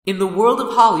In the world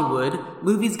of Hollywood,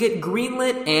 movies get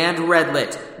greenlit and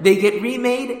redlit. They get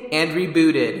remade and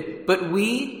rebooted. But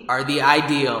we are the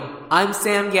ideal. I'm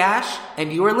Sam Gash,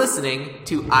 and you are listening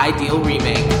to Ideal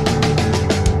Remake.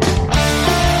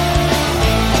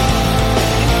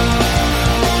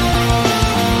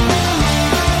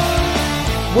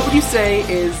 What would you say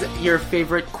is your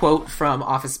favorite quote from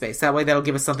Office Space? That way that'll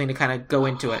give us something to kind of go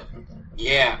into it.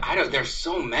 Yeah, there's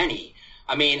so many.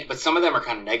 I mean, but some of them are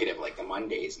kind of negative, like the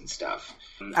Mondays and stuff.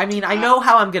 I mean, I know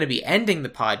how I'm going to be ending the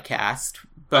podcast,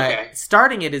 but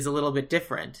starting it is a little bit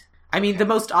different. I mean, the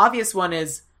most obvious one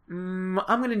is, I'm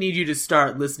going to need you to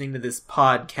start listening to this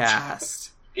podcast.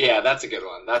 Yeah, that's a good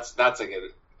one. That's a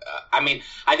good... I mean,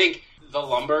 I think the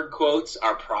Lumbergh quotes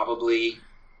are probably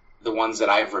the ones that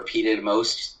I've repeated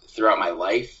most throughout my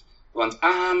life. The ones,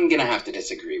 I'm going to have to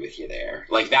disagree with you there.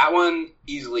 Like, that one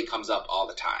easily comes up all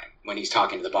the time when he's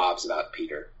talking to the Bobs about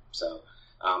Peter. So,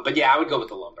 but yeah, I would go with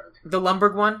the Lumbergh. The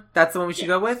Lumbergh one? That's the one we should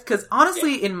go with? Because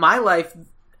honestly, in my life,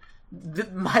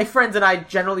 my friends and I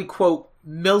generally quote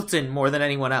Milton more than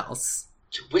anyone else.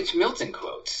 Which Milton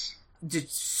quotes?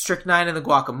 Strychnine and the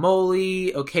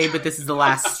Guacamole. Okay, but this is the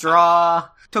last straw.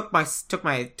 Took my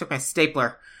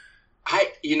stapler.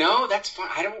 That's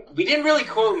fine. We didn't really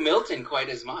quote Milton quite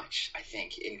as much, I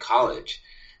think, in college.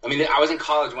 I mean, I was in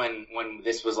college when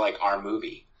this was like our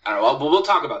movie. I don't know. Well, we'll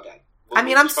talk about that.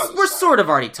 We're sort of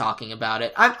already talking about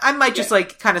it. I might just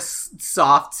like kind of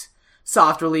soft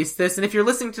release this. And if you're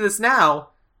listening to this now,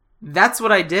 that's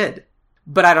what I did.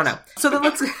 But I don't know. So then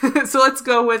let's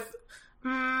go with,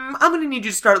 I'm going to need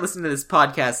you to start listening to this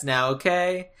podcast now,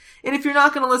 okay? And if you're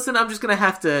not going to listen, I'm just going to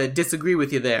have to disagree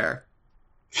with you there.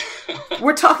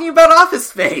 We're talking about Office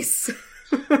Space.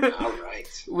 All right.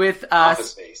 With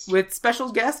Office Space. With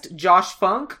special guest Josh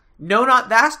Funk. No, not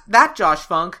that Josh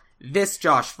Funk. This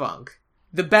Josh Funk,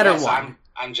 the better one.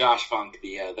 I'm Josh Funk,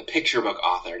 the picture book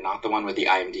author, not the one with the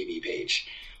IMDb page.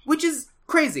 Which is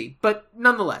crazy, but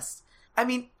nonetheless. I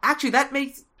mean, actually,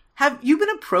 have you been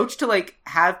approached to like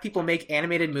have people make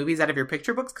animated movies out of your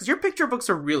picture books? Because your picture books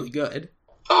are really good.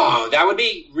 Oh, that would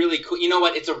be really cool. You know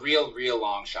what? It's a real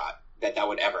long shot that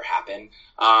would ever happen.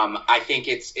 I think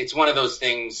it's one of those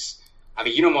things. I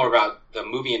mean, you know more about the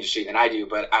movie industry than I do,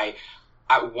 but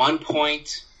at one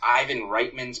point, Ivan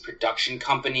Reitman's production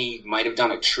company might have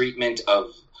done a treatment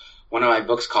of one of my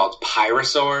books called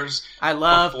Pyrosaurs. I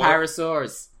love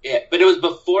Pyrosaurs. Yeah, but it was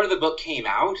before the book came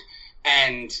out,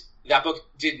 and that book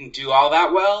didn't do all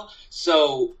that well.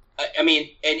 So, I mean,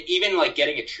 and even like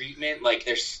getting a treatment, like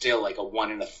there's still like a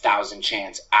 1 in 1,000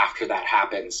 chance after that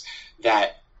happens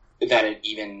that it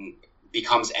even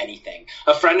becomes anything.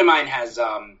 A friend of mine has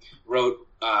wrote,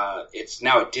 it's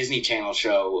now a Disney Channel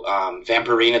show,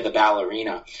 Vampirina the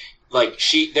Ballerina. Like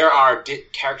there are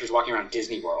characters walking around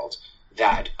Disney World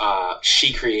that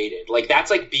she created. Like that's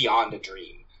like beyond a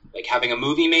dream. Like having a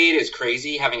movie made is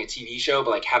crazy, having a TV show, but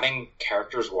like having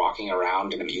characters walking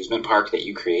around an amusement park that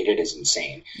you created is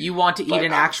insane. You want to eat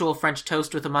an actual French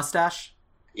toast with a mustache?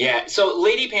 Yeah, so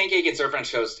Lady Pancake and Sir French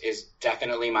Toast is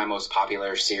definitely my most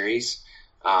popular series.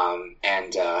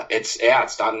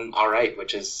 It's done all right,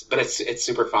 but it's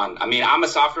super fun. I mean, I'm a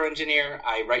software engineer.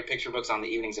 I write picture books on the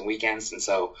evenings and weekends. And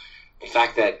so the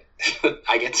fact that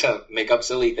I get to make up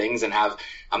silly things and have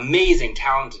amazing,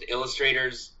 talented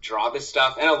illustrators draw this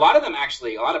stuff. And a lot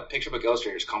of picture book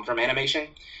illustrators come from animation.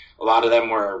 A lot of them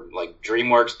were like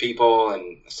DreamWorks people,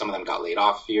 and some of them got laid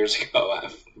off years ago.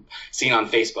 I've seen on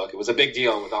Facebook. It was a big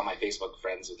deal with all my Facebook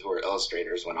friends who were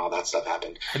illustrators when all that stuff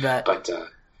happened. I bet. But,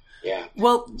 yeah.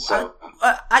 Well, so,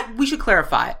 we should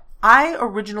clarify. I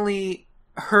originally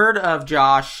heard of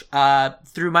Josh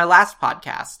through my last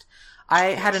podcast. I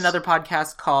had another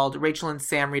podcast called Rachel and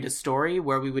Sam Read a Story,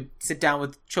 where we would sit down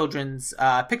with children's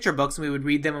picture books, and we would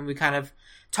read them, and we kind of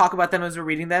talk about them as we're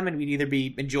reading them, and we'd either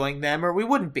be enjoying them or we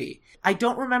wouldn't be. I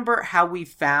don't remember how we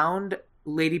found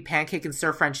Lady Pancake and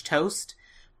Sir French Toast.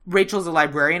 Rachel's a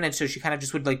librarian, and so she kind of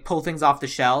just would like pull things off the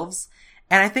shelves.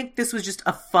 And I think this was just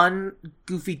a fun,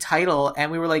 goofy title,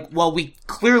 and we were like, well, we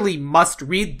clearly must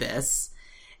read this.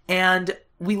 And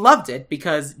we loved it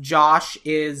because Josh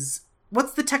is,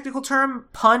 what's the technical term?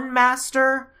 Pun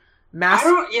master?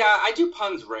 I do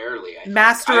puns rarely.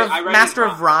 Master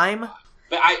of rhyme?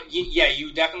 But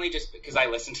you definitely just, because I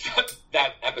listened to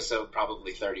that episode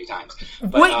probably 30 times.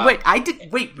 But,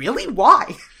 wait, really?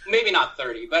 Why? Maybe not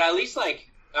 30, but at least like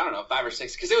I don't know, 5 or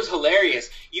 6, because it was hilarious.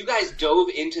 You guys dove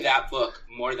into that book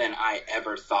more than I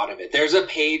ever thought of it. There's a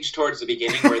page towards the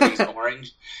beginning where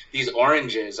these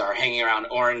oranges are hanging around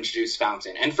Orange Juice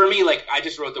Fountain. And for me, like, I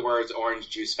just wrote the words Orange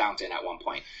Juice Fountain at one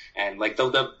point. And like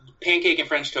the pancake and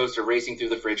French toast are racing through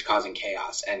the fridge causing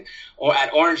chaos. And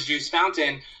at Orange Juice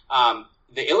Fountain,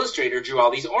 the illustrator drew all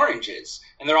these oranges,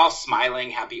 and they're all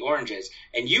smiling, happy oranges.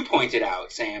 And you pointed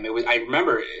out, Sam, I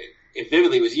remember it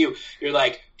vividly was you. You're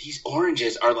like, these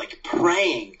oranges are like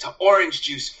praying to Orange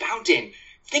Juice Fountain.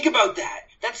 Think about that.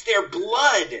 That's their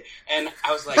blood. And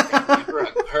I was like, that never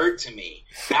occurred to me.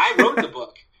 And I wrote the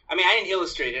book. I mean, I didn't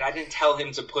illustrate it. I didn't tell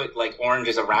him to put like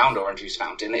oranges around Orange Juice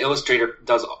Fountain. The illustrator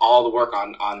does all the work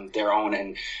on their own,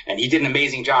 and he did an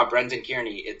amazing job. Brendan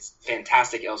Kearney, it's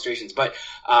fantastic illustrations. But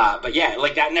yeah,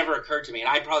 like that never occurred to me, and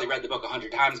I probably read the book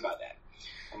 100 times about that.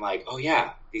 I'm like, oh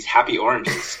yeah, these happy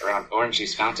oranges around Orange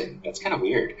Juice Fountain. That's kind of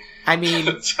weird. I mean,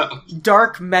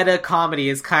 dark meta comedy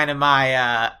is kind of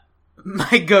my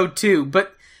my go-to,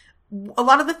 but a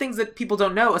lot of the things that people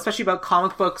don't know, especially about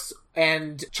comic books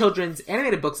and children's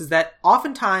animated books, is that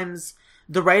oftentimes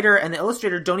the writer and the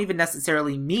illustrator don't even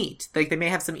necessarily meet. Like, they may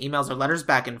have some emails or letters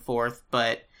back and forth,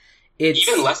 but it's...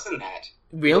 Even less than that.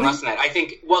 Really? Even less than that. I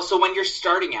think, well, so when you're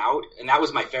starting out, and that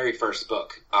was my very first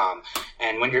book,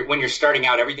 and when you're starting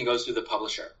out, everything goes through the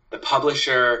publisher. The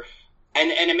publisher... And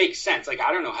it makes sense. Like,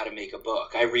 I don't know how to make a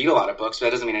book. I read a lot of books, but that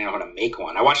doesn't mean I know how to make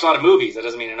one. I watch a lot of movies. That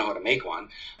doesn't mean I know how to make one.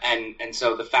 And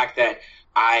so the fact that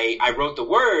I wrote the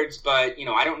words, but, you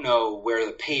know, I don't know where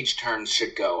the page turns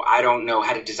should go. I don't know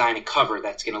how to design a cover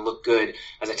that's going to look good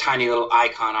as a tiny little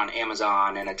icon on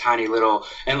Amazon and a tiny little,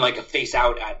 and like a face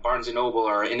out at Barnes & Noble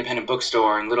or an independent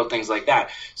bookstore and little things like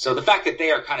that. So the fact that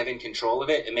they are kind of in control of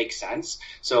it, it makes sense.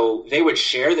 So they would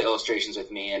share the illustrations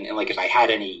with me, and like if I had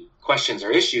any questions or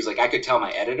issues, like I could tell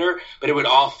my editor, but it would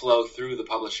all flow through the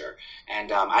publisher.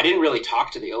 And I didn't really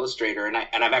talk to the illustrator, and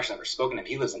I've actually never spoken to him.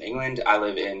 He lives in England. I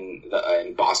live in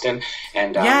Boston.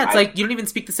 And yeah, it's like you don't even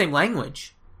speak the same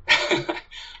language.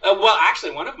 Well,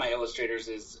 actually, one of my illustrators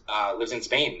lives in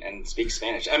Spain and speaks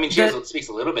Spanish. I mean, she speaks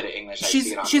a little bit of English.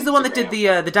 She's the one that did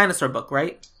the dinosaur book,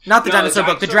 right? Not the dinosaur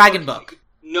book, the dragon book.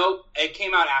 Nope, it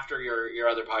came out after your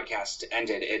other podcast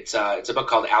ended. It's a book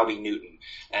called Albie Newton,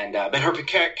 and but her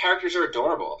characters are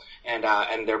adorable, and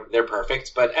they're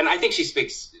perfect. And I think she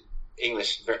speaks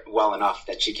English well enough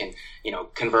that she can, you know,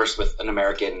 converse with an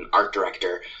American art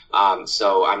director.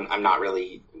 So I'm not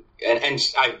really, and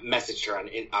I've messaged her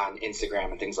on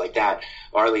Instagram and things like that,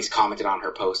 or at least commented on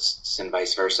her posts and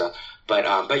vice versa. But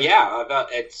yeah,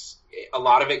 it's. A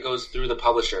lot of it goes through the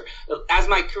publisher. As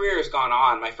my career has gone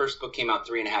on, my first book came out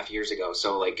 3.5 years ago.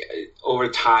 So like over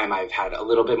time, I've had a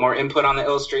little bit more input on the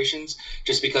illustrations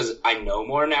just because I know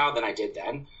more now than I did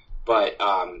then. But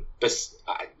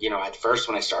you know, at first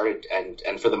when I started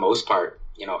and for the most part,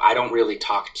 you know, I don't really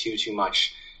talk too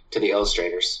much to the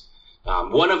illustrators.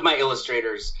 One of my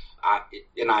illustrators,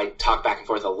 and I talked back and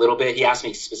forth a little bit. He asked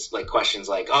me specific questions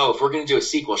like, "Oh, if we're going to do a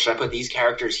sequel, should I put these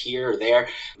characters here or there?"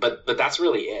 But that's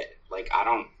really it. Like, I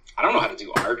don't know how to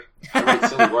do art. I write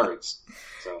silly words.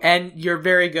 So. And you're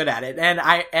very good at it.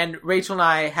 And Rachel and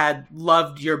I had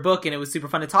loved your book, and it was super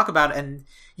fun to talk about. And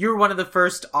you were one of the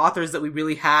first authors that we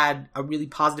really had a really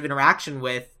positive interaction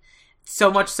with.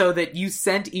 So much so that you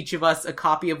sent each of us a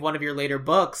copy of one of your later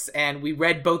books, and we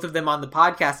read both of them on the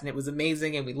podcast, and it was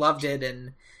amazing, and we loved it,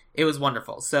 and it was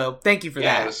wonderful. So thank you for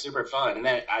that. Yeah, it was super fun. And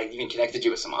then I even connected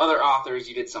you with some other authors.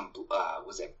 You did some,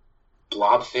 was it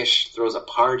Blobfish Throws a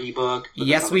Party book?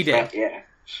 Yes, we did. Yeah.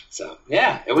 So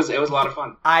yeah, it was a lot of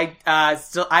fun.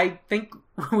 I think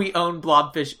we own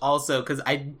Blobfish also, because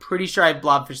I'm pretty sure I have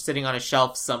Blobfish sitting on a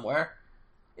shelf somewhere.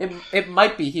 It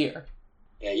might be here.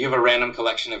 Yeah, you have a random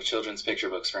collection of children's picture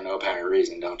books for no apparent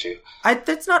reason, don't you?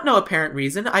 That's not no apparent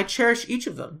reason. I cherish each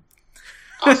of them.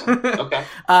 Awesome. Okay.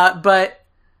 But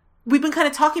we've been kind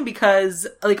of talking because,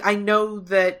 like, I know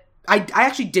that I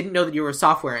actually didn't know that you were a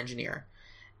software engineer.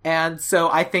 And so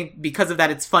I think because of that,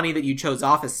 it's funny that you chose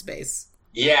Office Space.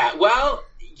 Yeah, well,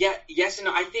 yeah, yes and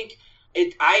no. I think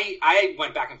I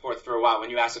went back and forth for a while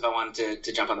when you asked if I wanted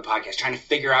to jump on the podcast, trying to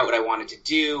figure out what I wanted to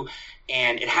do.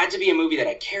 And it had to be a movie that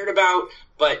I cared about,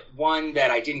 but one that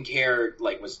I didn't care,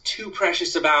 like, was too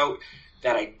precious about,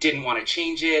 that I didn't want to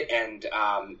change it.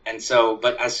 And so,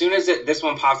 but as soon as this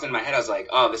one pops in my head, I was like,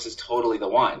 oh, this is totally the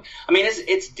one. I mean,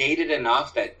 it's dated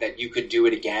enough that you could do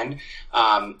it again.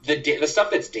 The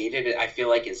stuff that's dated, I feel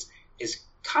like is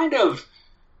kind of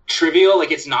trivial.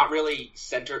 Like, it's not really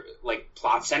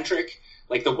plot centric.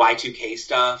 like the Y2K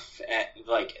stuff,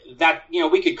 like that,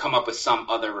 we could come up with some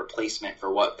other replacement for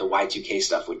what the Y2K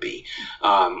stuff would be.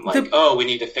 We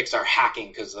need to fix our hacking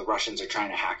because the Russians are trying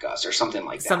to hack us or something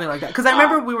like that. Something like that. Because I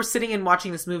remember we were sitting and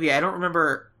watching this movie. I don't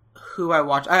remember who I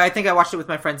watched. I think I watched it with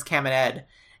my friends Cam and Ed.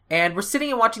 And we're sitting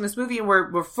and watching this movie and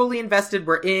we're fully invested.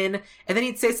 We're in. And then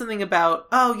he'd say something about,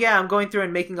 oh yeah, I'm going through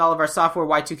and making all of our software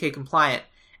Y2K compliant.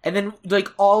 And then like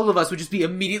all of us would just be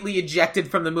immediately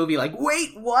ejected from the movie. Like,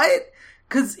 wait, what?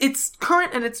 Because it's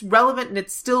current and it's relevant and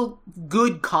it's still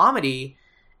good comedy.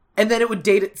 And then it would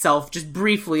date itself just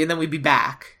briefly and then we'd be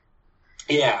back.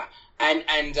 Yeah. And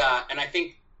I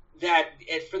think that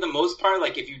for the most part,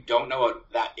 like if you don't know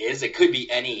what that is, it could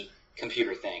be any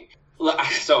computer thing.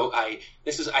 So I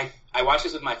watched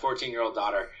this with my 14-year-old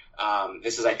daughter.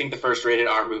 This is, I think, the first rated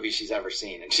R movie she's ever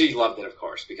seen. And she loved it, of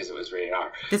course, because it was rated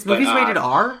R. This movie's rated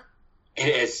R? It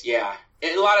is, yeah.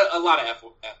 A lot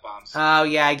of F-bombs. Oh,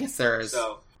 yeah, I guess there is.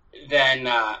 So then,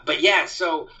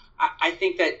 so I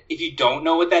think that if you don't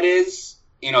know what that is,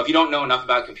 if you don't know enough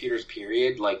about computers,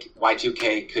 period, like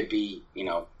Y2K could be,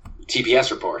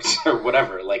 TPS reports or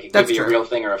whatever. Like it could be a real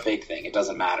thing or a fake thing. It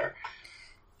doesn't matter.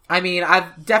 I mean,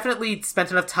 I've definitely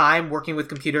spent enough time working with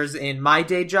computers in my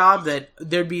day job that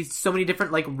there'd be so many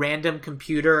different, like, random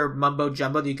computer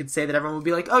mumbo-jumbo that you could say that everyone would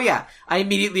be like, oh yeah, I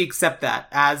immediately accept that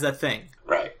as a thing.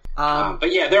 Right.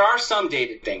 But yeah, there are some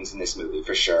dated things in this movie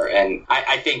for sure. And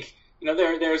I think,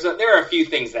 there are a few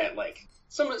things that, like,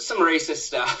 some racist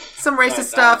stuff. Some racist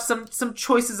stuff, some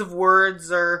choices of words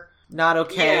are not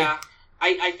okay. Yeah.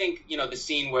 I think, the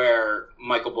scene where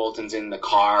Michael Bolton's in the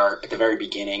car at the very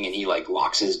beginning and he, like,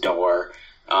 locks his door,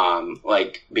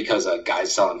 because a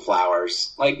guy's selling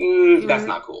flowers. Like, that's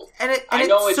not cool. I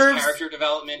know it's character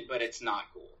development, but it's not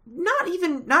cool.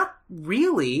 Not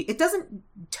really. It doesn't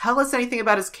tell us anything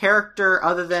about his character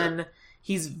other than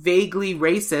he's vaguely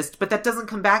racist, but that doesn't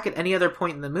come back at any other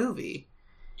point in the movie.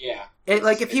 Yeah.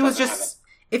 If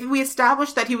we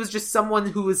established that he was just someone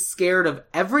who was scared of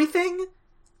everything,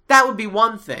 that would be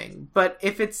one thing. But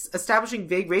if it's establishing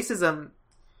vague racism,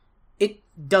 it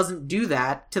doesn't do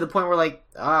that to the point where, like,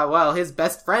 his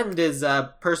best friend is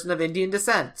a person of Indian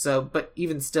descent. So, but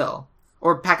even still,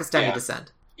 or Pakistani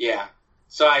descent. Yeah.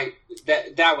 So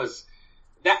that was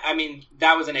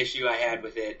an issue I had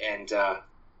with it,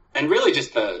 and really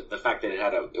just the fact that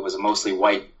it was a mostly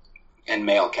white and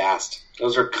male cast.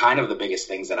 Those are kind of the biggest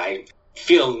things that I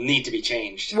feel need to be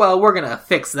changed. Well, we're gonna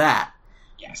fix that.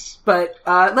 Yes. But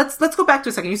let's go back to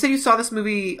a second. You said you saw this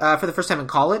movie for the first time in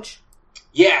college?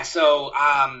 Yeah, so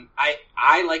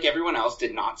I like everyone else,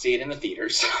 did not see it in the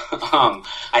theaters.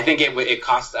 I think it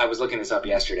cost, I was looking this up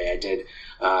yesterday, I did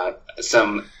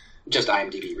some just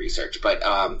IMDb research, but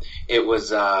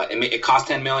it cost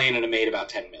 $10 million and it made about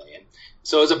 $10 million.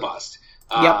 So it was a bust.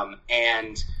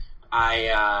 And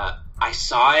I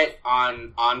saw it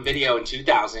on video in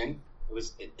 2000.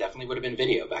 It definitely would have been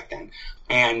video back then.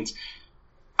 And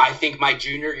I think my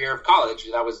junior year of college,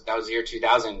 that was the year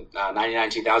 2000, 99,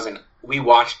 2000, we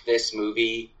watched this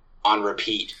movie on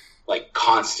repeat, like,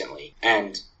 constantly,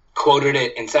 and quoted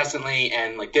it incessantly,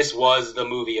 and, like, this was the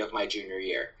movie of my junior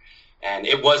year. And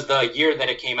it was the year that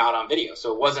it came out on video,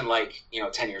 so it wasn't, like,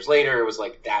 10 years later, it was,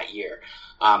 like, that year.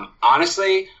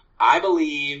 Honestly, I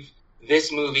believe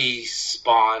this movie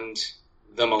spawned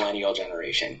the millennial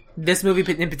generation. This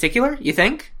movie in particular, you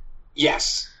think?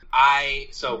 Yes.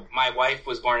 So my wife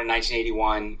was born in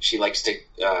 1981. She likes to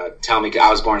tell me, I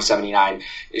was born in 79.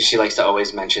 She likes to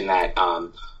always mention that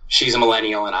she's a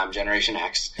millennial and I'm Generation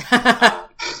X. But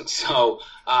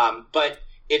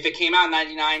if it came out in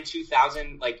 99,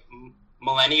 2000, like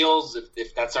millennials,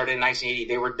 if that started in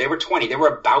 1980, they were 20. They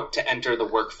were about to enter the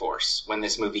workforce when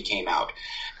this movie came out.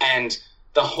 And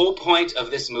the whole point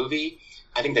of this movie,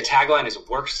 I think the tagline is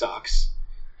 "Work sucks,"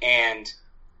 and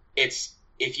it's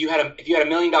if you had $1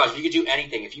 million, you could do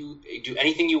anything. If you do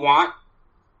anything you want,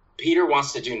 Peter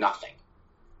wants to do nothing,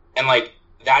 and like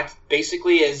that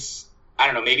basically is, I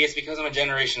don't know. Maybe it's because I'm a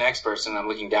Generation X person and I'm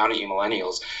looking down at you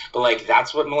millennials, but like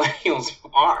that's what millennials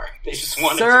are. They just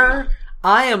want to. Sir,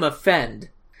 I am offended.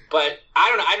 But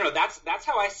I don't know. That's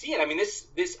how I see it. I mean,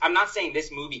 this. I'm not saying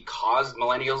this movie caused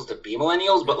millennials to be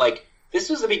millennials, but like this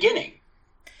was the beginning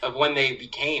of when they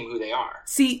became who they are.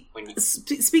 See,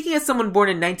 speaking as someone born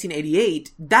in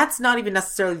 1988, that's not even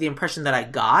necessarily the impression that I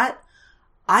got.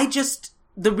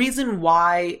 The reason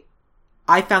why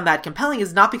I found that compelling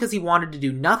is not because he wanted to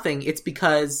do nothing. It's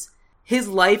because his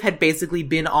life had basically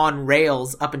been on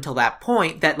rails up until that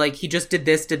point, that like he just did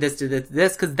this,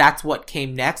 because that's what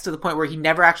came next, to the point where he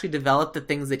never actually developed the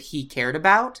things that he cared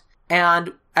about.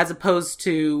 And as opposed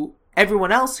to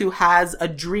everyone else who has a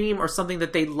dream or something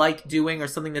that they like doing or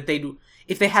something that they'd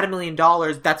if they had $1 million,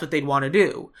 that's what they'd want to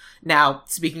do. Now,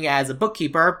 speaking as a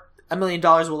bookkeeper, $1 million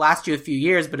will last you a few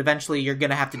years, but eventually you're going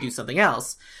to have to do something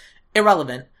else.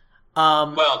 Irrelevant.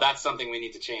 Well, that's something we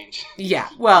need to change. Yeah,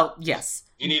 well, yes.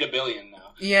 You need $1 billion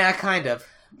now. Yeah, kind of.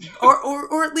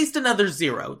 Or at least another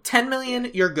 0. 10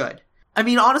 million, you're good. I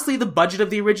mean, honestly, the budget of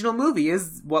the original movie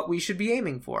is what we should be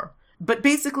aiming for. But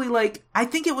basically, like, I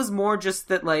think it was more just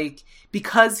that, like,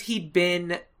 because he'd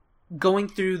been going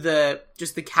through the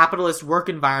capitalist work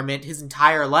environment his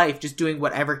entire life, just doing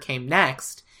whatever came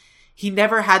next, he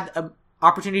never had an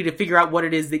opportunity to figure out what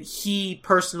it is that he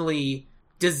personally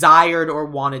desired or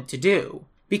wanted to do.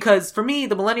 Because for me,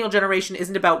 the millennial generation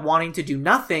isn't about wanting to do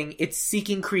nothing, it's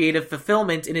seeking creative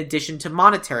fulfillment in addition to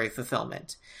monetary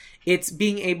fulfillment. It's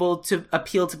being able to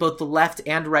appeal to both the left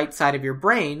and right side of your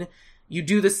brain. You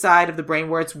do the side of the brain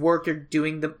where it's work,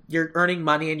 you're earning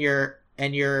money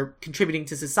and you're contributing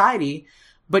to society,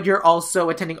 but you're also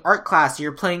attending art class, or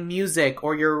you're playing music,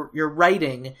 or you're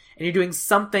writing, and you're doing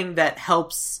something that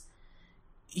helps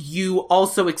you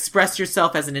also express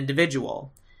yourself as an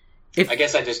individual. I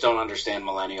guess I just don't understand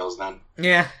millennials then.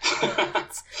 Yeah.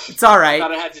 It's alright. I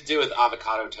thought it had to do with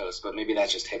avocado toast, but maybe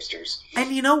that's just hipsters.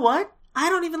 And you know what? I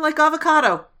don't even like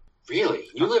avocado. Really?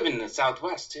 You live in the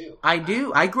Southwest, too. I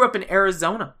do. I grew up in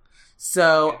Arizona.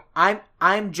 So yeah.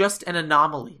 I'm just an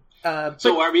anomaly.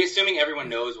 So are we assuming everyone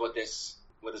knows what this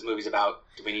movie's about?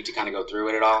 Do we need to kind of go through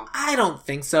it at all? I don't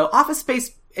think so. Office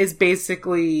Space is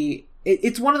basically...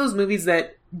 It's one of those movies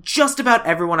that just about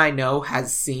everyone I know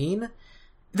has seen.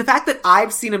 The fact that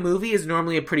I've seen a movie is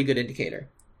normally a pretty good indicator.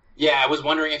 Yeah, I was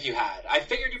wondering if you had. I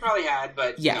figured you probably had,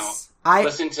 but, yes, I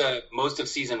listened to most of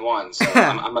season 1, so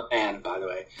I'm a fan, by the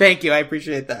way. Thank you, I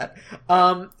appreciate that.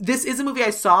 This is a movie I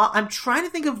saw. I'm trying to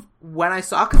think of when I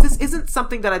saw it, because this isn't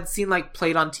something that I'd seen, like,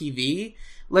 played on TV.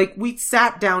 Like, we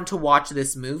sat down to watch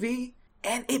this movie,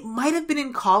 and it might have been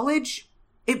in college.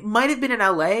 It might have been in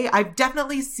LA. I've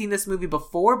definitely seen this movie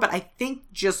before, but I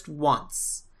think just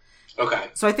once. Okay.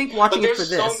 So I think watching it for this was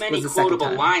the second time. There's so many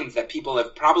quotable lines that people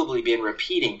have probably been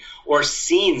repeating, or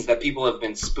scenes that people have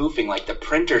been spoofing, like the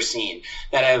printer scene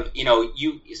that have,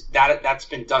 that's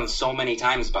been done so many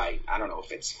times by, I don't know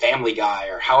if it's Family Guy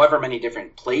or however many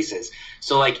different places.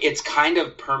 So, like, it's kind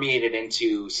of permeated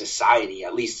into society,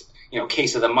 at least,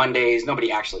 Case of the Mondays.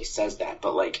 Nobody actually says that,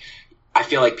 but, like, I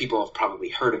feel like people have probably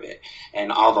heard of it.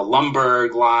 And all the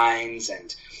Lumbergh lines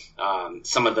and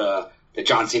some of the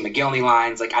John C. McGillney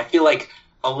lines. Like, I feel like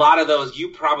a lot of those you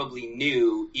probably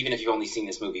knew, even if you've only seen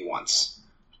this movie once.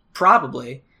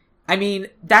 Probably. I mean,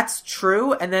 that's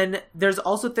true. And then there's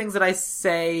also things that I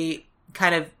say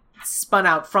kind of spun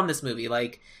out from this movie.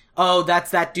 Like, oh,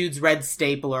 that's that dude's red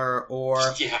stapler. Or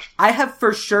yeah. I have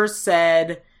for sure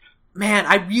said, man,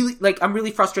 I'm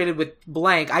really frustrated with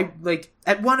blank.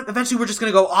 Eventually we're just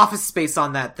going to go Office Space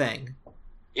on that thing.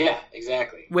 Yeah,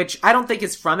 exactly. Which I don't think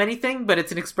is from anything, but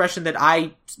it's an expression that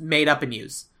I made up and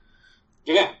use.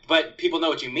 Yeah, but people know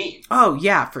what you mean. Oh,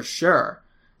 yeah, for sure.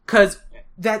 Because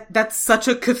that's such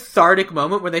a cathartic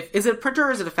moment where is it a printer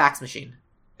or is it a fax machine?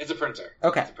 It's a printer.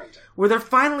 Okay. It's a printer. Where they're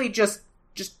finally just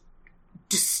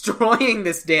destroying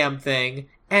this damn thing,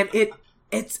 and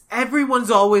it's everyone's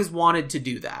always wanted to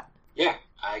do that. Yeah,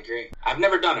 I agree. I've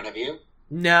never done it, have you?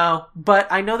 No, but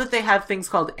I know that they have things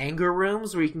called anger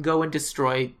rooms where you can go and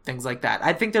destroy things like that.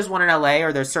 I think there's one in LA,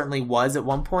 or there certainly was at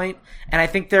one point, and I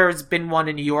think there's been one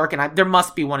in New York, and there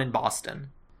must be one in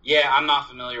Boston. Yeah, I'm not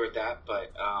familiar with that,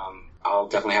 but I'll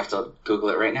definitely have to Google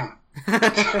it right now.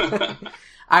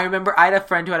 I remember I had a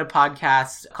friend who had a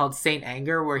podcast called Saint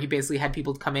Anger, where he basically had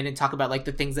people come in and talk about, like,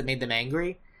 the things that made them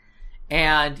angry.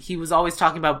 And he was always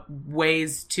talking about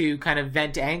ways to kind of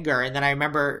vent anger. And then I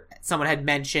remember someone had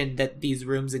mentioned that these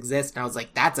rooms exist, and I was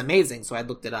like, that's amazing. So I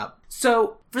looked it up.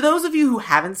 So for those of you who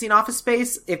haven't seen Office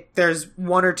Space, if there's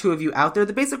one or two of you out there,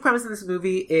 the basic premise in this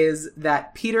movie is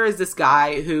that Peter is this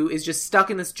guy who is just stuck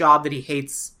in this job that he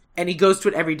hates, and he goes to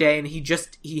it every day, and he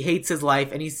hates his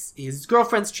life, and his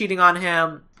girlfriend's cheating on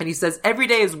him, and he says every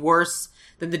day is worse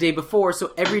than the day before,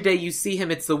 so every day you see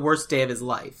him, it's the worst day of his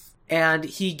life. And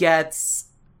he gets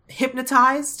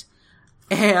hypnotized,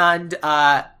 and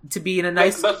to be in a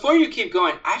nice... But before you keep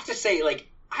going, I have to say, like,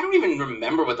 I don't even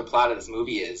remember what the plot of this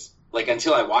movie is, like,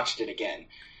 until I watched it again.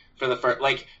 For the first...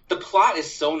 Like, the plot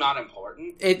is so not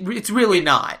important. It's really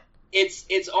not. It's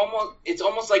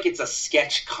almost like it's a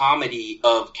sketch comedy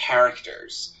of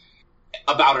characters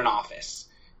about an office.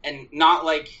 And not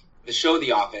like the show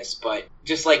The Office, but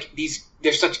just like these...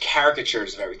 There's such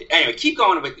caricatures of everything. Anyway, keep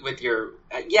going with your...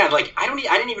 I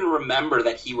didn't even remember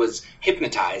that he was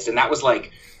hypnotized, and that was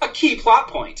like a key plot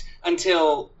point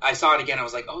until I saw it again. I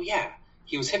was like, oh yeah,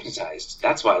 he was hypnotized.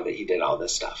 That's why that he did all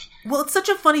this stuff. Well, it's such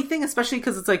a funny thing, especially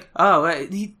because it's like,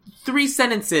 3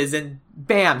 sentences and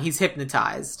bam, he's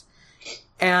hypnotized.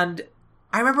 And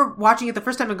I remember watching it the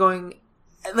first time and going,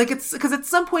 like, it's because at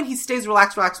some point he stays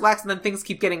relaxed, and then things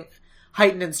keep getting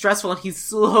heightened and stressful, and he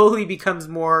slowly becomes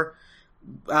more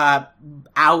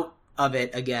out of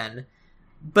it again.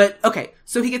 But, okay,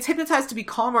 so he gets hypnotized to be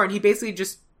calmer, and he basically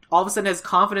just all of a sudden has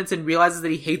confidence and realizes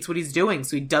that he hates what he's doing,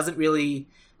 so he doesn't really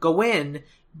go in.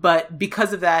 But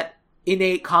because of that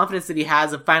innate confidence that he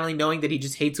has of finally knowing that he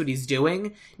just hates what he's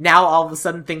doing, now all of a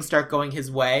sudden things start going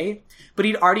his way. But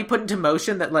he'd already put into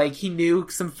motion that, like, he knew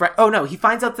he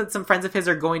finds out that some friends of his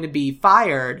are going to be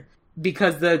fired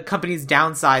because the company's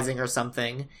downsizing or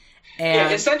something. And yeah,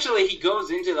 essentially he goes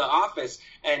into the office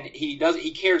and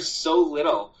he cares so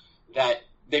little that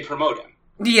they promote him.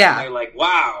 Yeah. And they're like,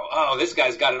 wow, this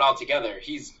guy's got it all together.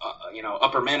 He's,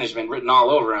 upper management written all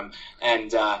over him.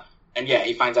 And yeah,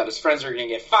 he finds out his friends are going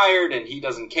to get fired and he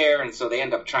doesn't care. And so they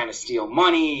end up trying to steal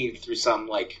money through some,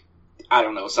 like, I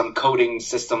don't know, some coding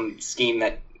system scheme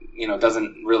that,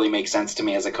 doesn't really make sense to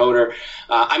me as a coder.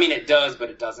 I mean, it does, but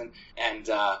it doesn't. And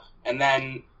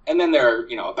then they're,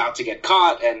 about to get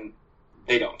caught and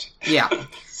they don't. Yeah.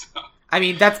 So, I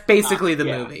mean, that's basically the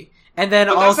movie. And then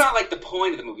but that's not, like, the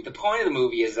point of the movie. The point of the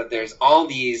movie is that there's all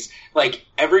these, like,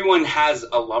 everyone has a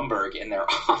Lumbergh in their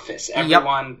office.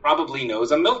 Everyone probably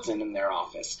knows a Milton in their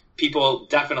office. People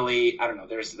definitely, I don't know,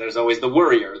 there's always the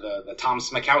Worrier, the Tom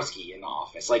Smokowski in the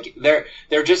office. Like,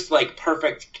 they're just, like,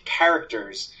 perfect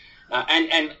characters.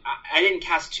 And I didn't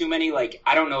cast too many, like,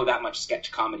 I don't know that much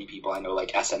sketch comedy people. I know,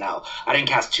 like, SNL. I didn't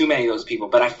cast too many of those people,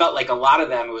 but I felt like a lot of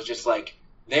them, it was just, like,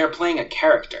 they're playing a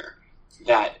character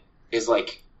that is,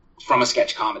 like, from a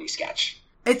sketch comedy sketch.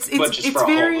 It's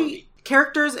very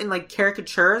characters and, like,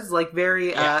 caricatures, like,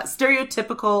 very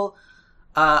stereotypical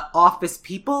office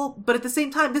people, but at the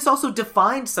same time, this also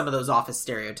defined some of those office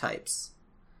stereotypes.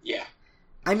 Yeah.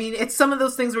 I mean, it's some of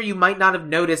those things where you might not have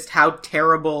noticed how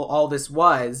terrible all this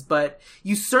was, but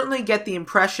you certainly get the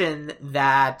impression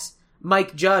that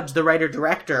Mike Judge, the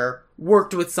writer-director,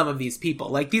 worked with some of these people.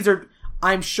 Like, these are,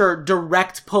 I'm sure,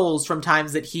 direct pulls from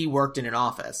times that he worked in an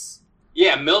office.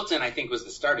 Yeah, Milton, I think, was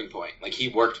the starting point. Like, he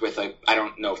worked with I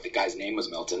don't know if the guy's name was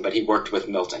Milton, but he worked with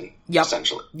Milton,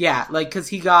 essentially. Yeah, like, because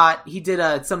he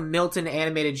did some Milton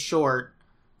animated short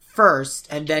first,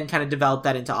 and then kind of developed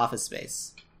that into Office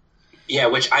Space. Yeah,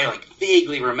 which I, like,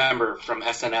 vaguely remember from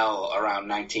SNL around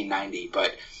 1990,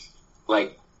 but,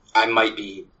 like, I might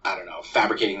be, I don't know,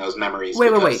 fabricating those memories.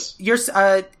 Wait. You're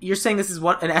saying this is an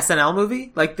SNL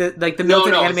movie? Like the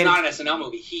Milton animated... No, it's not an SNL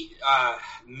movie.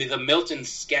 The Milton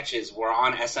sketches were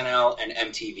on SNL and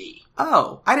MTV.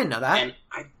 Oh, I didn't know that. And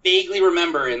I vaguely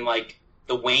remember in, like,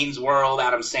 the Wayne's World,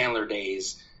 Adam Sandler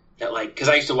days, that, like, because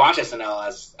I used to watch SNL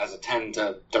as a 10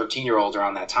 to 13-year-old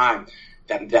around that time,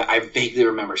 that I vaguely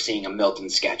remember seeing a Milton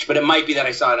sketch. But it might be that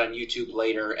I saw it on YouTube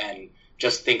later and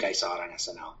just think I saw it on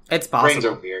SNL. It's possible. Brains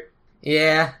are weird.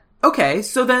 Yeah. Okay,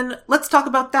 so then let's talk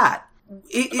about that.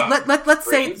 Let's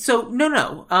say, so,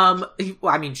 no.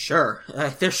 Well, I mean, sure.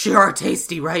 They sure are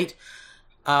tasty, right?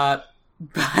 But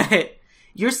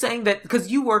you're saying that,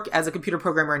 because you work as a computer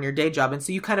programmer in your day job, and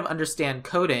so you kind of understand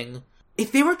coding.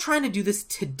 If they were trying to do this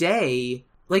today,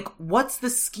 like, what's the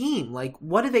scheme? Like,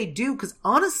 what do they do? Because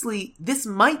honestly, this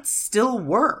might still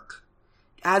work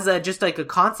as just like a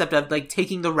concept of, like,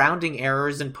 taking the rounding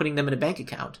errors and putting them in a bank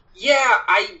account. Yeah,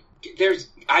 I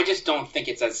just don't think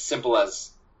it's as simple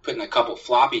as putting a couple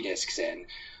floppy disks in.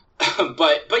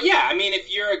 but yeah, I mean, if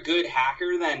you're a good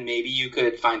hacker, then maybe you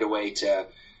could find a way to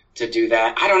do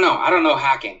that. I don't know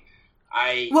hacking.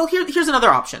 Well, here's another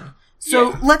option.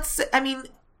 So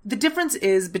the difference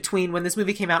is between when this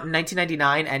movie came out in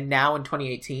 1999 and now in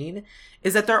 2018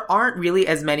 is that there aren't really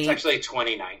as many... It's actually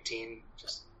 2019.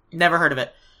 Never heard of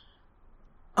it.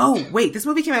 Oh, wait, this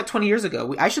movie came out 20 years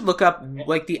ago. I should look up,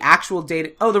 like, the actual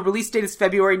date. Oh, the release date is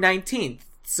February 19th.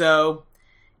 So,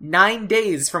 9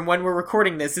 days from when we're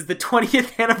recording this is the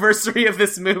 20th anniversary of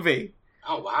this movie.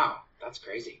 Oh, wow. That's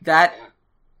crazy.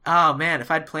 Oh, man,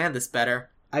 if I'd planned this better.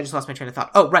 I just lost my train of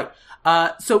thought. Oh, right.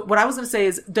 So what I was going to say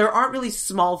is there aren't really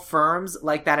small firms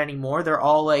like that anymore. They're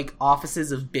all, like,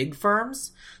 offices of big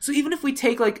firms. So even if we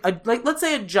take, let's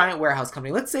say a giant warehouse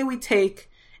company. Let's say we take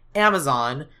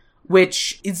Amazon,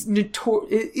 which is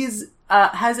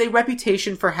has a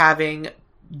reputation for having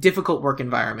difficult work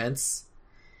environments.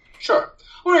 Sure.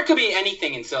 Or it could be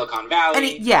anything in Silicon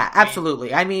Valley.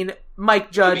 Absolutely. I mean,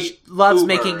 Mike Judge loves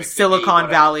making Silicon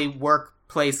Valley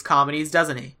workplace comedies,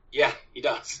 doesn't he? Yeah. He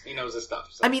does. He knows his stuff.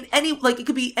 So. I mean, it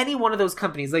could be any one of those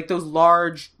companies, like those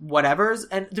large whatevers.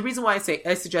 And the reason why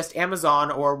I suggest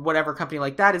Amazon or whatever company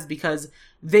like that is because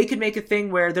they could make a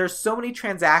thing where there's so many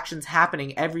transactions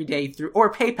happening every day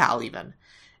or PayPal even.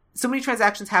 So many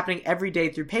transactions happening every day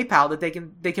through PayPal that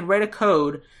they can write a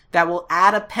code that will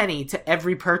add a penny to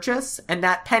every purchase, and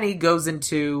that penny goes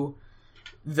into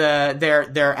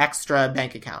their extra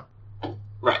bank account.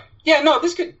 Right. Yeah, no,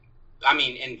 this could, I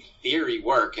mean, in theory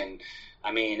work. And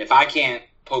I mean, if I can't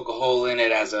poke a hole in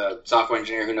it as a software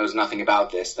engineer who knows nothing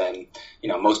about this, then,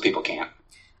 most people can't.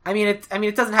 I mean,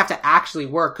 it doesn't have to actually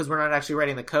work because we're not actually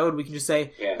writing the code. We can just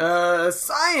say,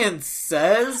 science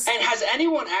says. And has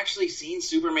anyone actually seen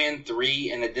Superman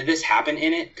 3 and did this happen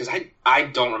in it? Because I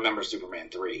don't remember Superman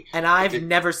 3. And I've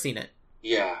never seen it.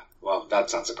 Yeah, well,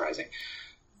 that's not surprising.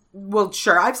 Well,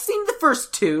 sure. I've seen the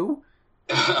first 2.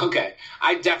 Okay.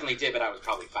 I definitely did, but I was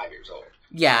probably 5 years old.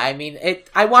 Yeah, I mean,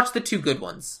 I watched the 2 good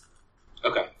ones.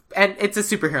 Okay. And it's a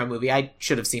superhero movie. I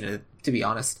should have seen it, to be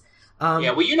honest.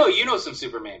 Yeah, well, you know some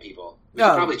Superman people. We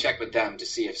should probably check with them to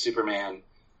see if Superman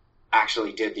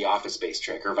actually did the Office Space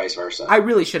trick or vice versa. I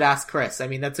really should ask Chris. I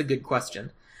mean, that's a good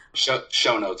question.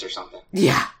 Show notes or something.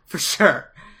 Yeah, for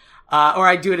sure. Or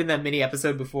I do it in the mini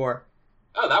episode before.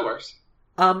 Oh, that works.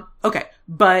 Okay,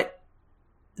 but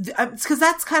it's because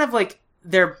that's kind of like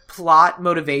their plot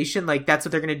motivation. Like, that's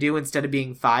what they're going to do instead of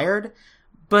being fired.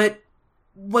 But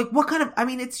like, what kind of, I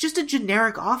mean, it's just a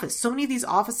generic office. So many of these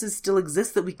offices still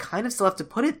exist that we kind of still have to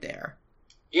put it there.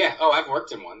 Yeah. Oh, I've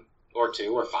worked in 1 or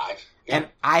 2 or 5. Yeah. And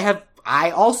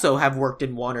I also have worked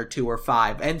in 1 or 2 or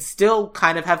 5 and still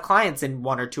kind of have clients in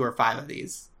 1 or 2 or 5 of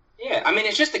these. Yeah. I mean,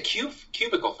 it's just a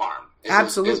cubicle farm.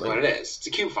 Absolutely. Is what it is. It's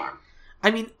a cube farm.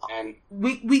 I mean, and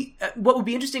we what would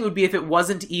be interesting would be if it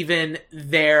wasn't even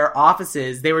their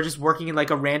offices. They were just working in like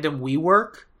a random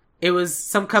WeWork. It was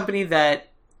some company that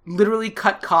literally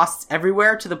cut costs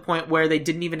everywhere to the point where they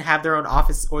didn't even have their own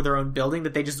office or their own building,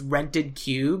 that they just rented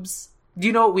cubes. Do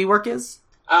you know what WeWork is?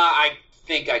 I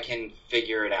think I can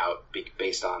figure it out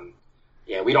based on...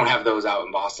 Yeah, we don't have those out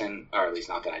in Boston, or at least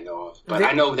not that I know of. But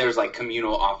I know there's like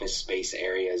communal office space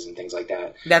areas and things like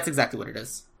that. That's exactly what it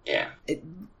is. Yeah.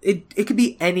 It could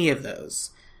be any of those.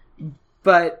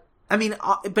 But, I mean,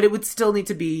 but it would still need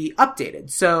to be updated.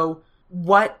 So,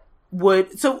 let's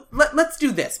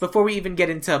do this before we even get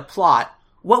into plot.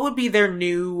 What would be their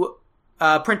new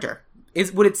printer?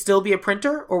 Would it still be a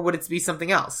printer, or would it be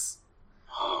something else?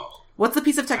 Oh, what's the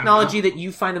piece of technology that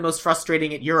you find the most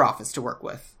frustrating at your office to work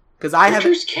with? Because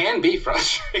printers can be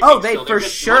frustrating. Oh, they for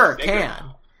sure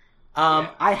can.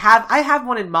 I have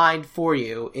one in mind for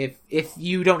you if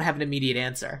you don't have an immediate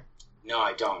answer. No,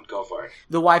 I don't. Go for it.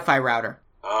 The Wi-Fi router.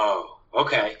 Oh,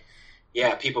 okay.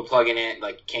 Yeah, people plugging in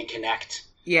like can't connect.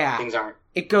 Yeah. Things aren't.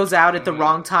 It goes out at the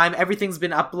wrong time. Everything's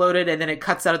been uploaded, and then it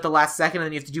cuts out at the last second, and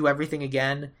then you have to do everything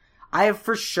again. I have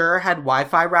for sure had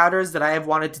Wi-Fi routers that I have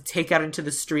wanted to take out into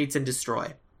the streets and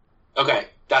destroy. Okay,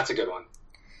 that's a good one.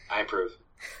 I approve.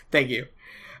 Thank you.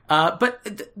 But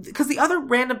because the other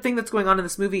random thing that's going on in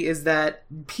this movie is that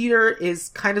Peter is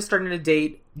kind of starting to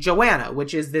date Joanna,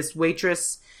 which is this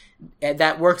waitress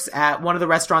that works at one of the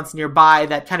restaurants nearby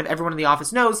that kind of everyone in the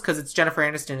office knows because it's Jennifer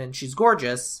Aniston and she's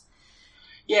gorgeous.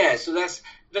 Yeah, so that's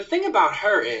the thing about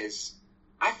her is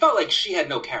I felt like she had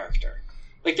no character.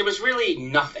 Like there was really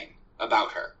nothing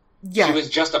about her. Yeah. She was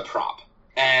just a prop.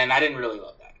 And I didn't really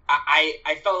love that.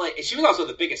 I felt like she was also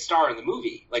the biggest star in the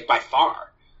movie, like by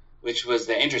far, which was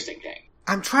the interesting thing.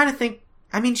 I'm trying to think.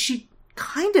 I mean, she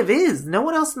kind of is. No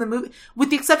one else in the movie, with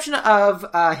the exception of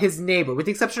his neighbor, with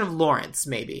the exception of Lawrence,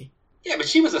 maybe. Yeah, but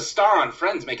she was a star on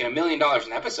Friends, making $1 million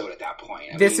an episode at that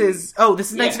point. This is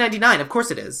 1999. Of course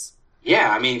it is.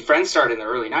 Yeah, I mean, Friends started in the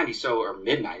early 90s, or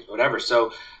mid-90s, whatever.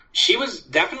 So she was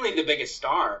definitely the biggest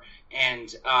star.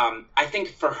 And I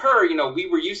think for her, we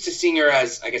were used to seeing her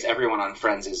as, I guess everyone on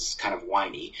Friends is kind of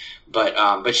whiny.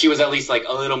 But she was at least like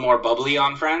a little more bubbly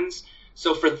on Friends.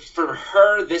 So for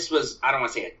her, this was, I don't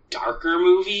want to say a darker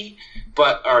movie,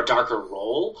 or a darker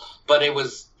role. But it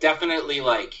was definitely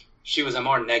like she was a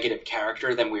more negative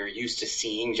character than we were used to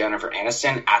seeing Jennifer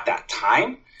Aniston at that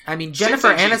time. I mean,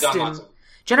 Jennifer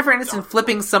Aniston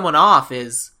flipping someone off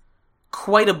is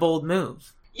quite a bold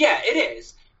move. Yeah, it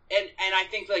is. And I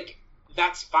think, like,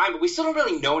 that's fine, but we still don't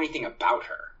really know anything about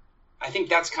her. I think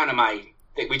that's kind of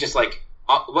we just, like,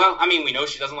 we know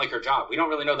she doesn't like her job. We don't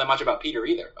really know that much about Peter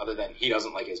either, other than he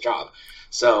doesn't like his job.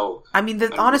 So... I mean,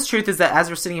 the honest truth is that as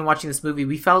we're sitting and watching this movie,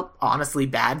 we felt honestly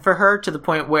bad for her to the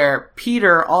point where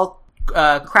Peter, all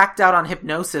cracked out on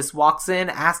hypnosis, walks in,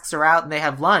 asks her out, and they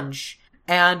have lunch,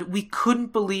 and we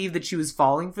couldn't believe that she was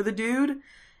falling for the dude.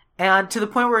 And to the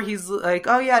point where he's like,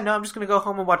 oh yeah, no, I'm just gonna go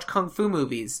home and watch Kung Fu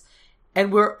movies.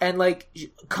 And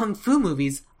Kung Fu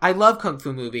movies, I love Kung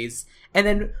Fu movies. And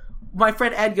then my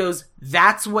friend Ed goes,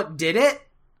 that's what did it?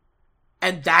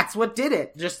 And that's what did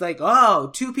it. Just like, oh,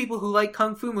 two people who like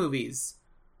Kung Fu movies.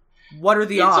 What are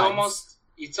the odds?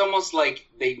 It's almost like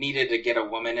they needed to get a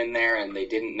woman in there and they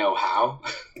didn't know how.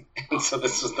 And so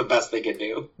this was the best they could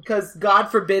do. Because God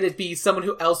forbid it be someone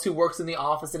else who works in the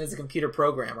office and is a computer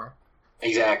programmer.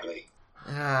 Exactly.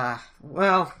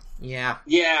 Well, yeah.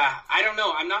 Yeah, I don't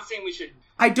know. I'm not saying we should...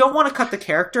 I don't want to cut the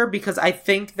character because I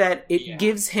think that it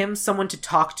gives him someone to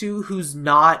talk to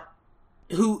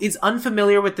who is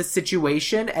unfamiliar with the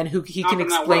situation and who he can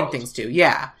explain things to.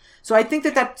 Yeah. So I think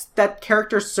that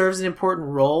character serves an important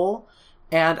role,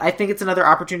 and I think it's another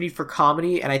opportunity for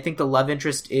comedy, and I think the love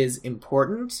interest is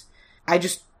important. I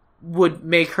just would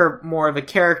make her more of a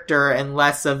character and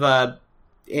less of a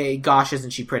gosh,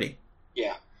 isn't she pretty?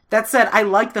 Yeah. That said, I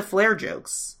like the Flair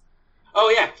jokes. Oh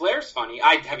yeah, Flair's funny.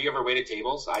 Have you ever waited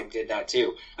tables? I did that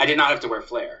too. I did not have to wear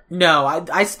Flair. No,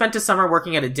 I spent a summer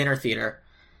working at a dinner theater.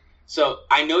 So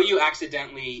I know you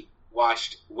accidentally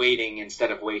watched Waiting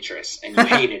instead of Waitress, and you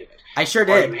hated it. I sure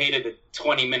did. Or you hated the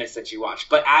 20 minutes that you watched.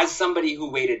 But as somebody who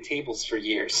waited tables for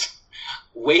years,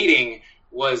 Waiting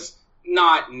was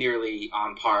not nearly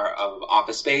on par of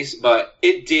Office Space, but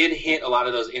it did hit a lot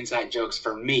of those inside jokes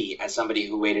for me as somebody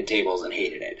who waited tables and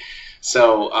hated it.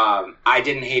 So I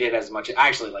didn't hate it as much. I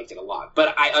actually liked it a lot.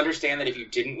 But I understand that if you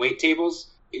didn't wait tables,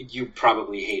 you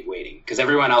probably hate Waiting, because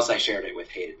everyone else I shared it with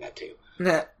hated that too.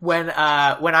 When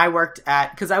I worked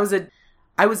at, because I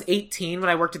was 18 when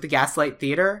I worked at the Gaslight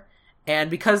Theater, and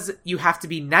because you have to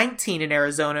be 19 in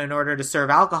Arizona in order to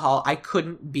serve alcohol, I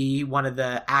couldn't be one of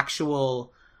the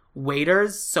actual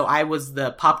waiters, so I was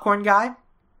the popcorn guy,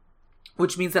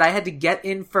 which means that I had to get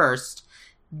in first,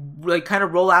 like kind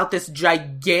of roll out this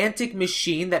gigantic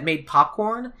machine that made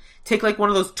popcorn, take like one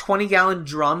of those 20-gallon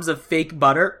drums of fake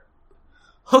butter,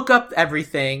 hook up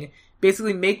everything,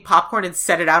 basically make popcorn and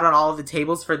set it out on all of the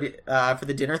tables for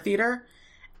the dinner theater,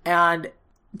 and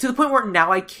to the point where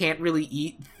now I can't really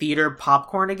eat theater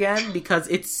popcorn again because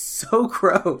it's so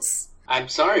gross. I'm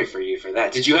sorry for you for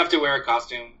that. Did you have to wear a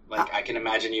costume? Like, I can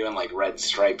imagine you in, like, red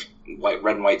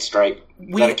and white stripe.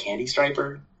 Is that a candy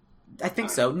striper? I think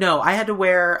so. No, I had to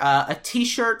wear a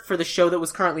t-shirt for the show that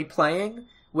was currently playing,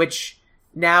 which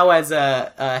now as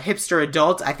a hipster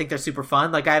adult, I think they're super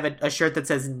fun. Like, I have a shirt that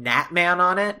says Natman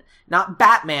on it. Not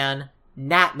Batman,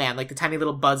 Natman, like the tiny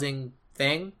little buzzing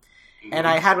thing. Mm-hmm. And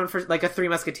I had one for, like, a Three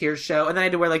Musketeers show, and then I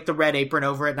had to wear, like, the red apron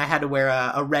over it, and I had to wear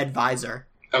a red visor.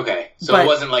 Okay, so it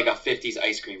wasn't like a 50s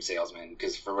ice cream salesman,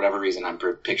 because for whatever reason I'm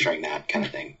picturing that kind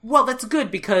of thing. Well, that's good,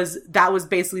 because that was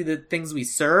basically the things we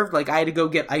served. Like, I had to go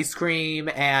get ice cream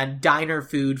and diner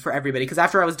food for everybody, because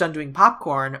after I was done doing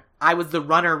popcorn, I was the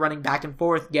runner running back and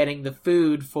forth getting the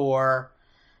food for,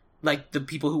 like, the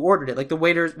people who ordered it. Like, the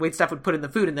wait staff would put in the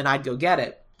food, and then I'd go get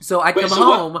it. So I'd come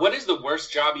home... What is the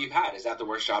worst job you've had? Is that the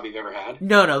worst job you've ever had?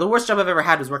 No, the worst job I've ever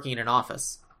had was working in an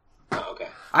office. Oh, okay.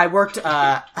 I worked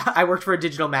for a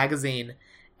digital magazine,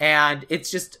 and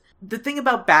it's just, the thing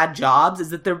about bad jobs is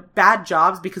that they're bad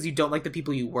jobs because you don't like the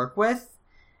people you work with,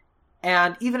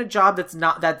 and even a job that's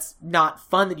not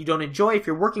fun, that you don't enjoy, if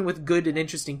you're working with good and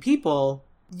interesting people,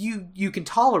 you can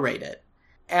tolerate it.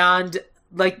 And,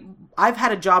 like, I've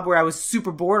had a job where I was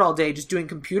super bored all day just doing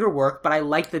computer work, but I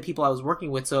liked the people I was working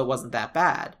with, so it wasn't that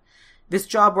bad. This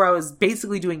job where I was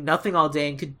basically doing nothing all day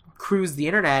and could cruise the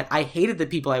internet, I hated the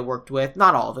people I worked with.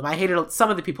 Not all of them. I hated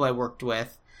some of the people I worked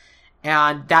with.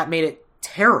 And that made it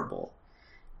terrible.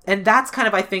 And that's kind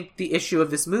of, I think, the issue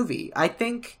of this movie. I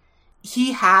think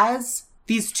he has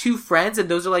these two friends, and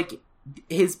those are, like,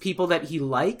 his people that he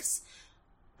likes.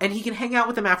 And he can hang out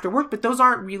with them after work, but those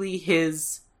aren't really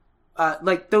his...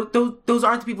 those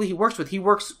aren't the people he works with. He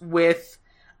works with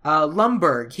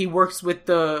Lumberg. He works with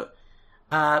the...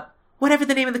 whatever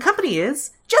the name of the company is,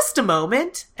 just a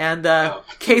moment, and the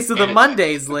Case of the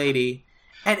Mondays lady.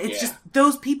 And it's just,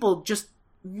 those people just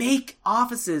make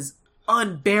offices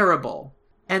unbearable.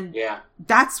 And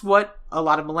that's what a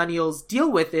lot of millennials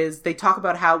deal with, is they talk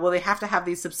about how, well, they have to have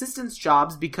these subsistence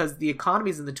jobs because the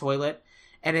economy's in the toilet,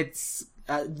 and it's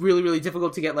really, really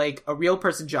difficult to get, like, a real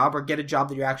person job or get a job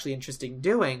that you're actually interested in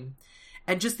doing.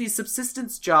 And just these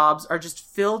subsistence jobs are just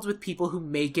filled with people who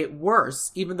make it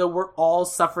worse, even though we're all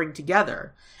suffering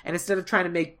together. And instead of trying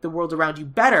to make the world around you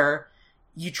better,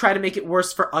 you try to make it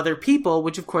worse for other people,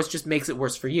 which of course just makes it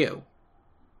worse for you.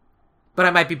 But I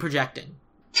might be projecting.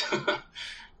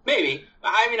 Maybe.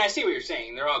 I mean, I see what you're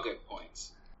saying. They're all good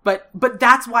points. But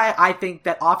that's why I think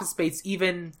that Office Space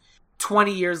even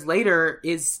 20 years later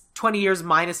is 20 years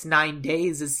minus 9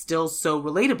 days is still so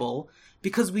relatable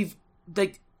because we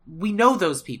know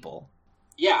those people.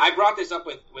 Yeah, I brought this up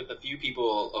with a few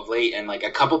people of late, and like a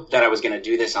couple that I was going to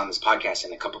do this on this podcast,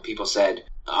 and a couple people said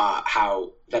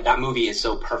how that movie is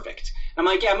so perfect. And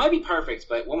I'm like, yeah, it might be perfect,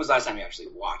 but when was the last time you actually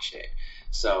watched it?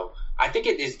 So I think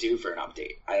it is due for an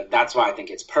update. That's why I think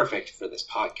it's perfect for this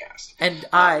podcast. And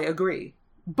I agree.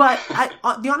 But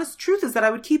the honest truth is that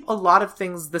I would keep a lot of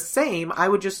things the same. I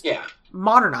would just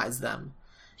modernize them.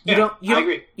 I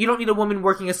agree. You don't need a woman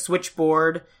working a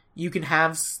switchboard. You can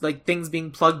have like things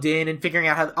being plugged in and figuring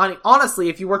out how. Honestly,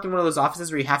 if you work in one of those offices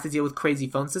where you have to deal with crazy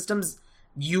phone systems,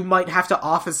 you might have to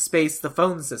office space the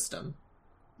phone system,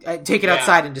 take it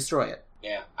outside and destroy it.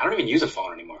 Yeah, I don't even use a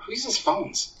phone anymore. Who uses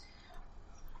phones?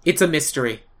 It's a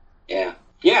mystery. Yeah.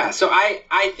 So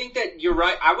I think that you're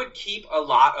right. I would keep a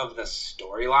lot of the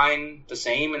storyline the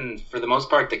same, and for the most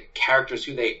part, the characters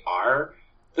who they are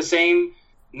the same.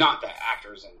 Not the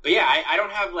actors, but yeah, I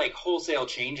don't have like wholesale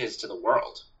changes to the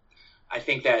world. I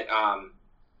think that,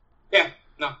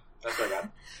 that's what I got.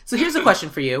 So here's a question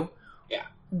for you. Yeah.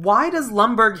 Why does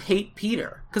Lumbergh hate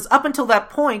Peter? Because up until the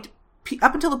point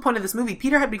of this movie,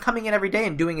 Peter had been coming in every day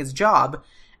and doing his job.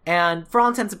 And for all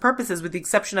intents and purposes, with the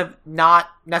exception of not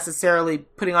necessarily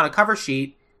putting on a cover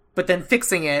sheet, but then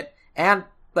fixing it and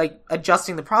like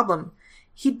adjusting the problem,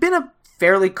 he'd been a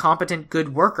fairly competent,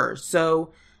 good worker.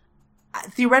 So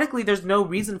theoretically, there's no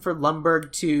reason for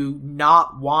Lumbergh to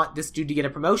not want this dude to get a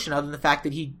promotion other than the fact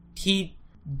that he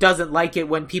doesn't like it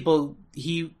when people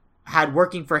he had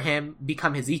working for him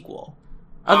become his equal.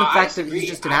 Other than the fact that he's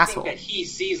just an asshole. I think that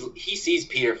he sees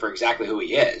Peter for exactly who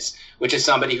he is, which is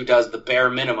somebody who does the bare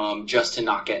minimum just to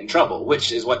not get in trouble,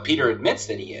 which is what Peter admits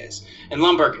that he is. And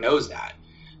Lumbergh knows that.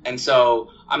 And so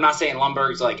I'm not saying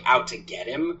Lumbergh's like out to get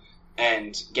him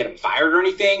and get him fired or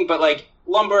anything, but like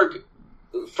Lumbergh,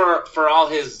 for all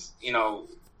his,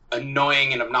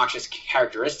 annoying and obnoxious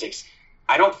characteristics,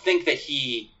 I think that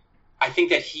he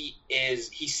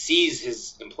sees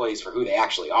his employees for who they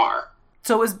actually are.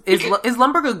 So is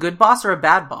Lumbergh a good boss or a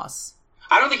bad boss?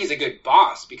 I don't think he's a good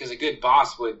boss, because a good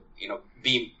boss would,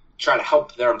 try to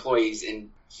help their employees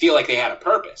and feel like they had a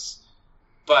purpose.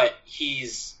 But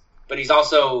he's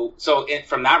also,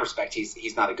 from that respect,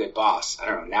 he's not a good boss. I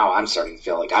don't know. Now I'm starting to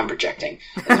feel like I'm projecting.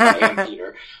 I am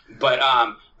Peter, but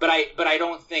I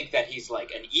don't think that he's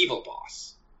like an evil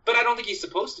boss. But I don't think he's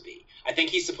supposed to be. I think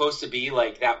he's supposed to be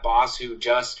like that boss who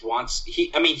just wants.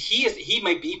 He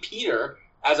might be Peter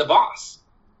as a boss.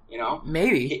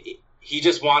 Maybe he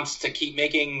just wants to keep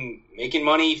making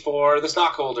money for the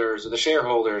stockholders or the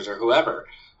shareholders or whoever.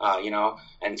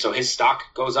 And so his stock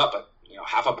goes up,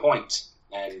 half a point.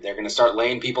 And they're going to start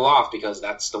laying people off because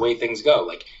that's the way things go.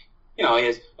 Like, he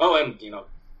is,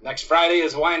 next Friday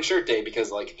is Hawaiian Shirt Day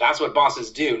because, like, that's what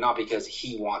bosses do, not because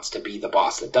he wants to be the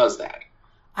boss that does that.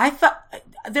 I thought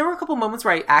there were a couple moments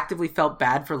where I actively felt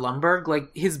bad for Lumbergh.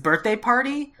 Like, his birthday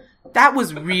party, that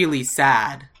was really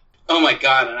sad. Oh my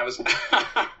God, and I was...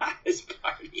 his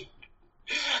party.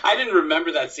 I didn't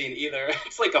remember that scene either.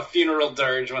 It's like a funeral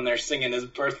dirge when they're singing his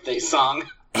birthday song.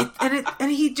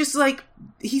 And he just like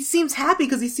he seems happy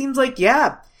because he seems like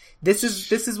this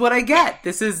is what I get.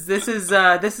 This is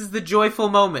the joyful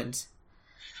moment.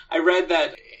 I read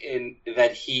that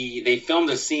they filmed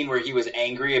a scene where he was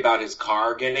angry about his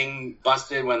car getting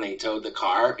busted when they towed the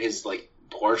car, his like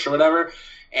Porsche or whatever,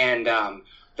 and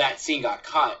that scene got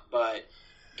cut. But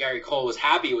Gary Cole was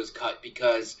happy it was cut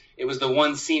because it was the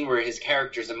one scene where his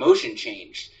character's emotion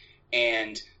changed,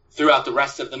 and throughout the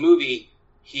rest of the movie,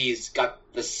 he's got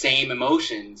the same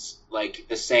emotions, like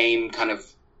the same kind of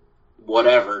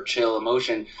whatever chill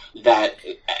emotion that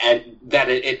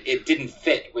it didn't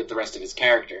fit with the rest of his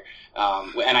character.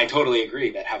 And I totally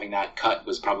agree that having that cut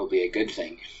was probably a good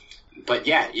thing. But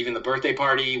yeah, even the birthday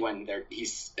party when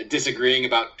he's disagreeing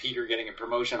about Peter getting a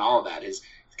promotion, all of that he's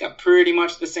got pretty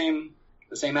much the same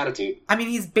attitude. I mean,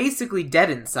 he's basically dead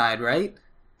inside, right?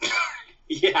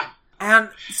 Yeah. And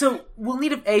so we'll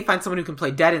need to find someone who can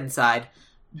play dead inside.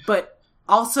 But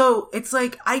also, it's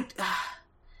like, I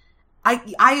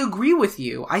agree with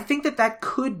you. I think that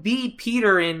could be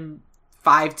Peter in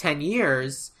 5-10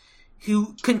 years,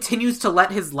 who continues to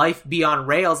let his life be on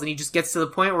rails, and he just gets to the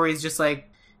point where he's just like,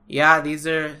 yeah, these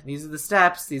are the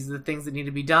steps, these are the things that need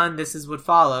to be done, this is what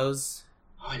follows.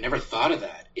 Oh, I never thought of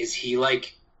that. Is he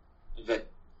like the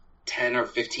 10 or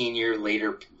 15 year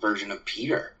later version of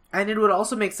Peter? And it would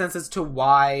also make sense as to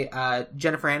why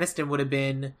Jennifer Aniston would have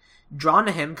been drawn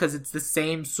to him, because it's the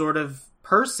same sort of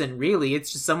person, really.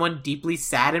 It's just someone deeply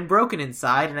sad and broken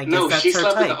inside, and I guess that's her type. No, she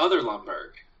slept with the other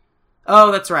Lumbergh.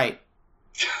 Oh, that's right.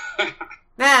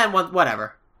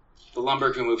 Whatever. the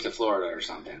Lumbergh who moved to Florida or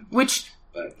something. Which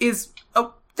But is...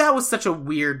 Oh, that was such a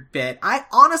weird bit.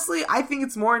 I think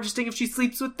it's more interesting if she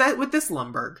sleeps with this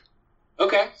Lumbergh.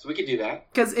 okay, so we could do that.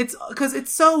 Because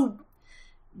it's so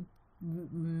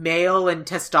male and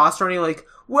testosterone. Like,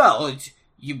 well,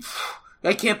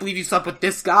 I can't believe you slept with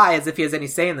this guy, as if he has any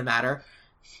say in the matter.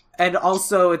 And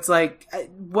also, it's like,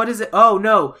 what is it? Oh,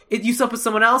 no, you slept with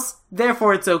someone else,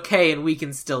 therefore it's okay and we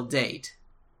can still date.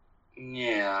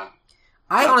 Yeah.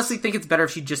 I honestly think it's better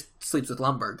if she just sleeps with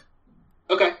Lumbergh.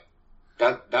 Okay.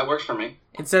 That works for me.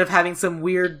 Instead of having some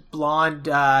weird blonde,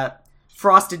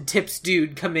 frosted tips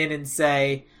dude come in and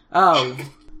say, oh,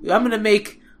 I'm gonna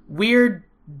make weird,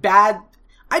 bad...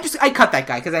 I cut that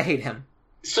guy because I hate him.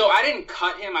 So I didn't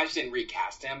cut him, I just didn't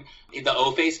recast him. The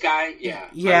O-Face guy, yeah.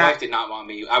 Yeah. My wife did not want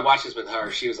me. I watched this with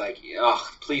her. She was like, ugh,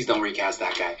 please don't recast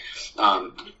that guy.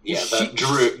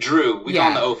 Drew. We call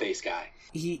him the O-Face guy.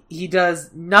 He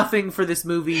does nothing for this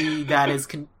movie that is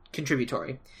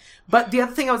contributory. But the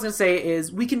other thing I was going to say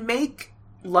is we can make...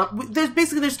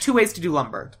 There's two ways to do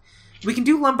Lumbergh. We can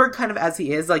do Lumbergh kind of as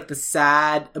he is, like the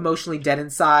sad, emotionally dead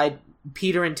inside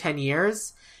Peter in 10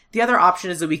 years. The other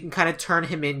option is that we can kind of turn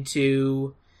him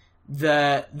into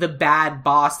the bad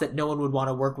boss that no one would want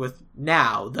to work with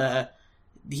now.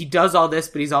 He does all this,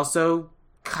 but he's also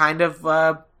kind of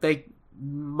like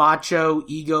macho,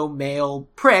 ego, male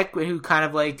prick who kind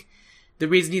of like the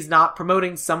reason he's not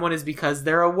promoting someone is because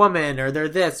they're a woman or they're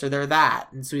this or they're that,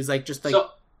 and so he's like just like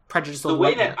prejudicial. The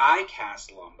way that I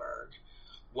cast Lumbergh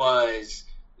was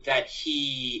that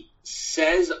he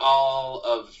says all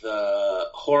of the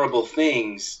horrible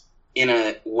things in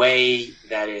a way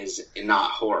that is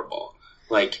not horrible.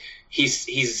 Like,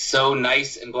 he's so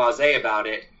nice and blasé about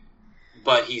it,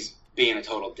 but he's being a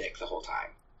total dick the whole time.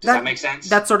 Does that make sense?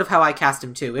 That's sort of how I cast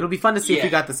him too. It'll be fun to see if we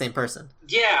got the same person.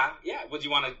 Yeah. Well, do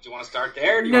you want to start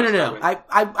there? No.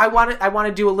 I want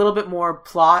to do a little bit more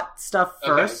plot stuff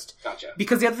first. Okay, gotcha.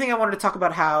 Because the other thing I wanted to talk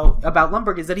about about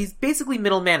Lumbergh is that he's basically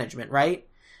middle management, right?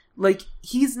 Like,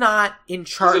 he's not in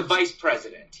charge. He's a vice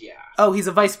president, yeah. Oh, he's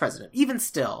a vice president. Even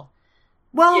still.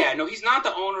 Well... Yeah, no, he's not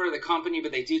the owner of the company,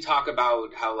 but they do talk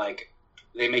about how, like,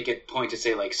 they make it point to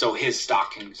say, like, so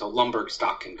Lumbergh's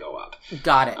stock can go up.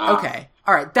 Got it. Okay.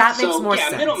 All right. That makes more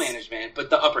sense. Yeah, middle management, but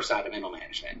the upper side of middle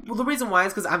management. Well, the reason why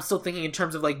is because I'm still thinking in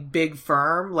terms of, like, big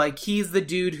firm. Like, he's the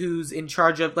dude who's in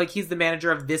charge of, like, he's the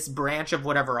manager of this branch of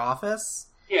whatever office.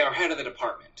 Yeah, or head of the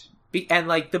department. And,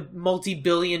 like, the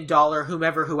multi-billion-dollar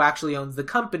whomever who actually owns the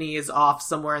company is off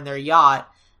somewhere in their yacht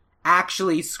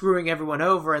actually screwing everyone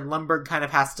over, and Lumbergh kind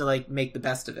of has to, like, make the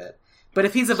best of it. But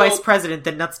if he's a vice president,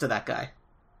 then nuts to that guy.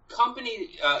 Companies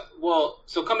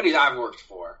I've worked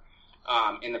for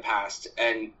in the past,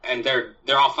 and they're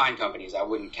all fine companies. I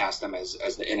wouldn't cast them as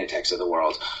the Initex of the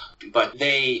world, but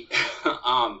they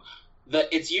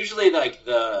it's usually like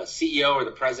the CEO or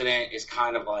the president is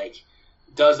kind of like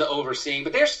does the overseeing,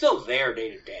 but they're still there day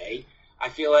to day. I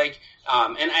feel like,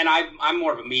 and I'm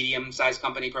more of a medium-sized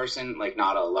company person, like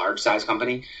not a large-sized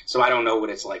company, so I don't know what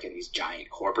it's like in these giant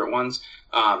corporate ones.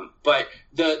 But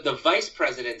the vice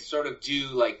presidents sort of do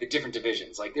like the different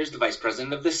divisions. Like there's the vice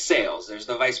president of the sales, there's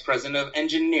the vice president of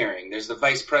engineering, there's the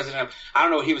vice president of, I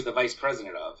don't know what he was the vice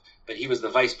president of, but he was the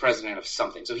vice president of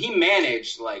something. So he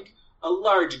managed like a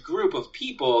large group of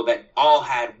people that all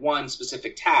had one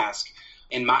specific task.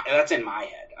 That's in my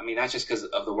head. I mean, that's just because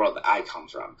of the world that I come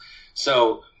from.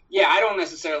 So, yeah, I don't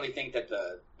necessarily think that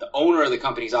the owner of the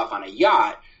company is off on a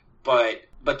yacht, but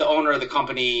the owner of the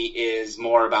company is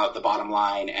more about the bottom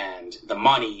line and the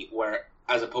money, where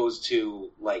as opposed to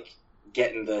like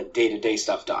getting the day-to-day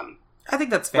stuff done. I think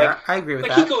that's fair. I agree with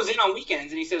that. He goes in on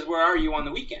weekends and he says, "Where are you on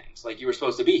the weekends? Like you were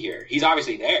supposed to be here." He's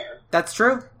obviously there. That's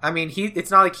true. I mean, it's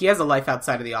not like he has a life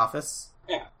outside of the office.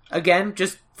 Yeah. Again,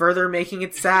 just further making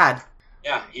it sad.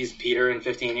 Yeah, he's Peter in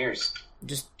 15 years.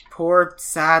 Just poor,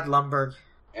 sad Lumbergh.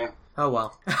 Yeah. Oh,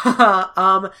 well.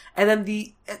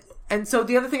 And so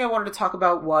the other thing I wanted to talk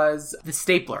about was the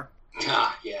stapler.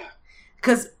 Yeah.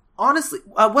 Because, honestly,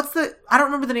 I don't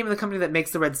remember the name of the company that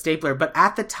makes the red stapler, but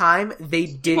at the time, they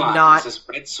did not... It's this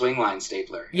red swingline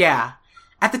stapler. Yeah.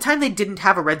 At the time, they didn't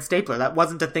have a red stapler. That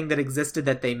wasn't a thing that existed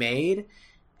that they made.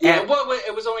 Yeah, well,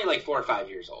 it was only like 4 or 5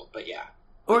 years old, but yeah.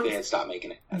 Or they had stopped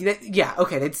making it. Yeah,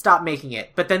 okay, they'd stopped making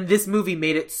it. But then this movie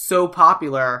made it so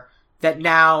popular that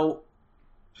now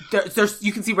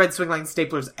you can see red swingline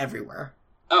staplers everywhere.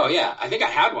 Oh, yeah. I think I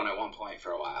had one at one point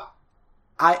for a while.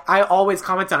 I always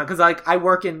comment on it because like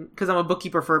because I'm a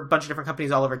bookkeeper for a bunch of different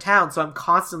companies all over town, so I'm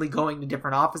constantly going to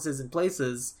different offices and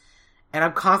places, and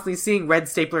I'm constantly seeing red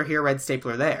stapler here, red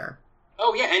stapler there.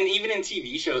 Oh, yeah, and even in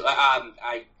TV shows.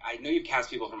 I know you've cast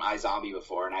people from iZombie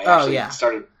before, and I actually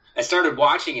started I started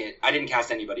watching it. I didn't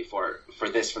cast anybody for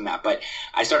this from that, but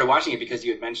I started watching it because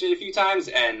you had mentioned it a few times,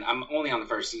 and I'm only on the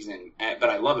first season, but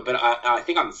I love it. But I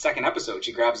think on the second episode,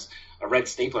 she grabs a red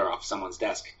stapler off someone's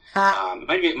desk.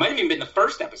 It might have even been the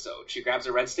first episode. She grabs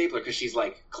a red stapler because she's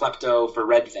like klepto for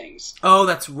red things. Oh,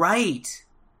 that's right.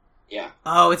 Yeah.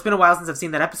 Oh, it's been a while since I've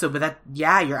seen that episode, but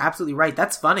you're absolutely right.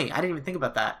 That's funny. I didn't even think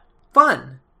about that.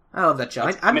 Fun. I love that show.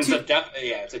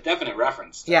 It's a definite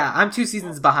reference. Yeah, I'm 2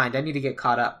 seasons behind. I need to get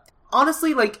caught up.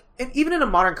 Honestly, like, even in a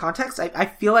modern context, I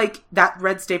feel like that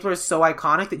red stapler is so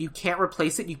iconic that you can't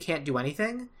replace it, you can't do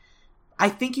anything. I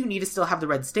think you need to still have the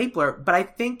red stapler, but I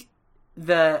think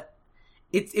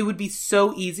it would be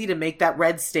so easy to make that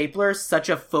red stapler such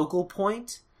a focal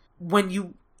point when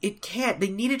they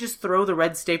need to just throw the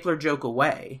red stapler joke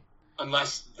away.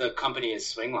 Unless the company is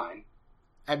Swingline.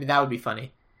 I mean, that would be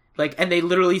funny. Like, and they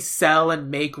literally sell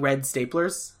and make red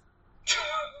staplers.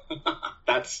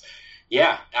 That's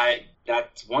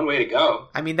one way to go.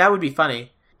 I mean, that would be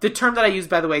funny. The term that I use,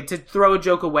 by the way, to throw a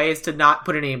joke away is to not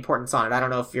put any importance on it. I don't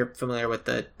know if you're familiar with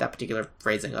that particular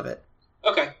phrasing of it.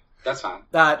 Okay, that's fine.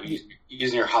 You're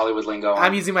using your Hollywood lingo.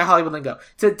 I'm using my Hollywood lingo.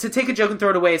 To take a joke and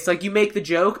throw it away, it's like you make the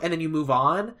joke and then you move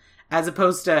on, as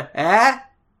opposed to,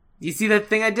 you see that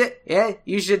thing I did? Yeah,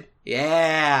 you should,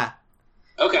 yeah.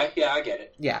 Okay, yeah, I get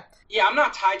it. Yeah. Yeah, I'm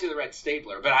not tied to the red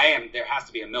stapler, but there has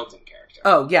to be a Milton character.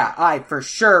 Oh, yeah, I for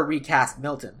sure recast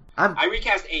Milton. I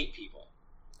recast 8 people.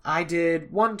 I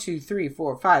did 1, 2, 3,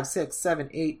 4, 5, 6, 7,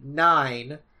 8,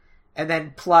 9, and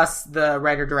then plus the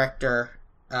writer/director,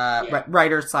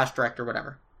 writer/director,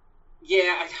 whatever.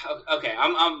 Yeah, okay.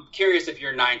 I'm curious if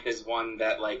your 9th is one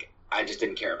that, like, I just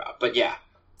didn't care about, but yeah.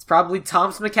 It's probably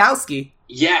Tom Smikowski.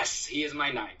 Yes, he is my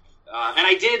 9th. And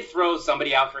I did throw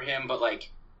somebody out for him, but,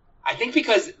 like, I think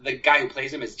because the guy who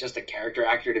plays him is just a character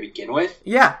actor to begin with.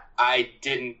 Yeah. I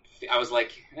was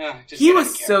like, just he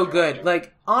was so good. Actor.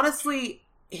 Like, honestly,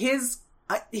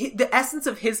 the essence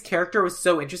of his character was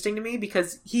so interesting to me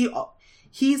because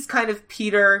he's kind of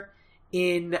Peter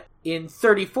in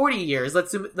 30, 40 years.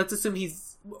 Let's assume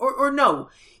he's, or no,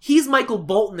 he's Michael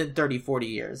Bolton in 30, 40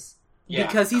 years. Yeah,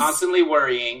 because he's constantly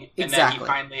worrying, and exactly. then he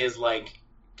finally is, like,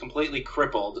 completely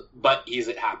crippled, but he's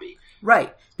happy.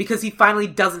 Right, because he finally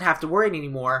doesn't have to worry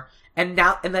anymore, and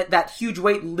that huge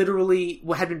weight literally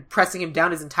had been pressing him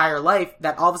down his entire life,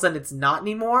 that all of a sudden it's not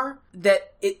anymore,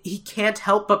 he can't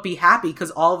help but be happy, because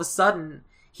all of a sudden,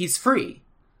 he's free.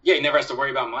 Yeah, he never has to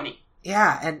worry about money.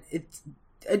 Yeah, and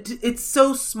it's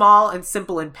so small and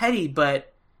simple and petty,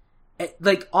 but,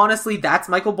 like, honestly, that's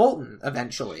Michael Bolton,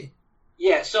 eventually.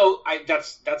 Yeah, so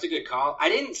that's a good call. I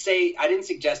didn't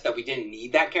suggest that we didn't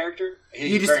need that character.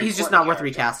 He's just not worth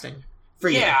recasting.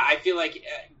 Yeah, I feel like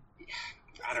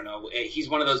I don't know. He's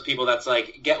one of those people that's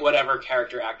like, get whatever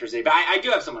character actors they. But I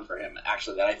do have someone for him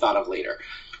actually that I thought of later.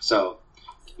 So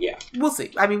yeah, we'll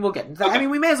see. I mean, we'll get into that. Okay. I mean,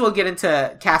 we may as well get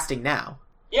into casting now.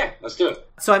 Yeah, let's do it.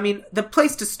 So I mean, the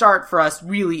place to start for us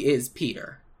really is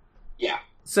Peter. Yeah.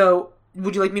 So.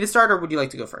 Would you like me to start, or would you like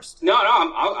to go first? No,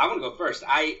 I'm going to go first.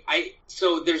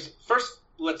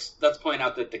 Let's point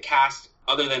out that the cast,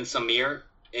 other than Samir,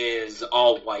 is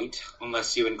all white,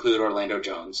 unless you include Orlando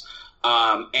Jones,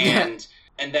 and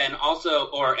then also,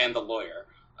 and the lawyer,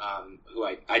 who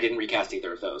I didn't recast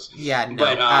either of those. Yeah, no,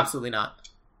 but, absolutely not.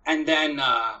 And then,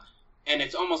 and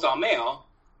it's almost all male,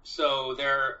 so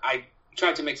I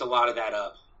tried to mix a lot of that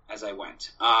up as I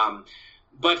went.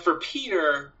 But for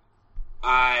Peter.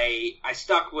 I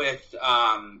stuck with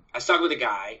a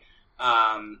guy.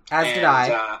 As did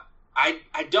I.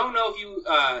 I don't know if you.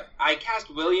 I cast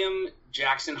William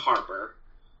Jackson Harper,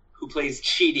 who plays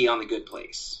Chidi on The Good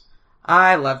Place.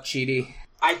 I love Chidi.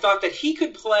 I thought that he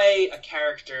could play a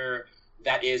character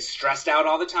that is stressed out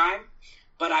all the time,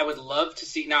 but I would love to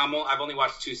see. Now I've only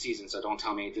watched 2 seasons, so don't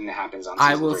tell me anything that happens on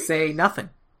season 3. I will say nothing.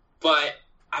 But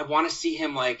I want to see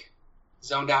him like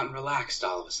zoned out and relaxed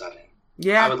all of a sudden.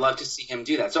 Yeah. I would love to see him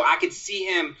do that. So I could see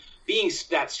him being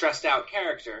that stressed out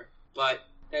character, but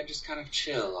they're just kind of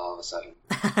chill all of a sudden.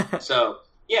 So,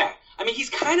 yeah. I mean,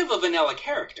 he's kind of a vanilla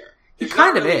character. There's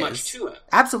kind not really of much to him.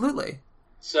 Absolutely.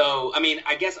 So, I mean,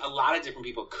 I guess a lot of different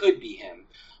people could be him.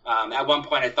 At one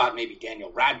point I thought maybe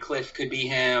Daniel Radcliffe could be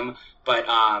him, but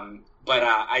my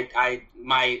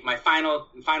final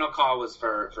call was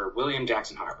for William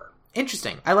Jackson Harper.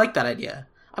 Interesting. I like that idea.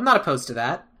 I'm not opposed to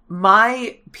that.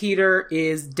 My Peter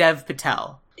is Dev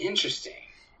Patel. Interesting.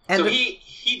 And so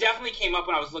he definitely came up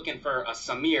when I was looking for a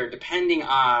Samir, depending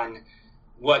on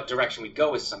what direction we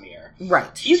go with Samir.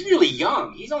 Right. He's really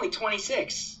young. He's only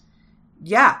 26.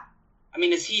 Yeah. I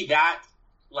mean, is he that,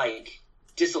 like,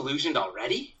 disillusioned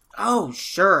already? Oh,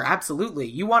 sure. Absolutely.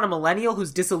 You want a millennial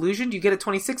who's disillusioned? You get a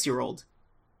 26-year-old.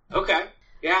 Okay.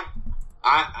 Yeah.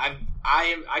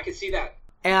 I could see that.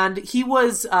 And he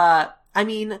was,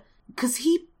 because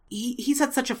he's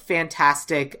had such a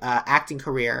fantastic acting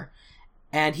career,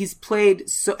 and he's played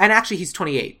and actually he's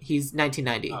 28. He's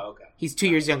 1990. Oh, okay. He's 2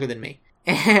 years younger than me.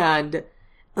 And,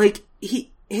 like,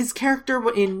 his character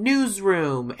in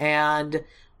Newsroom, and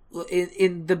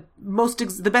in the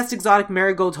Best Exotic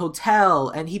Marigold Hotel,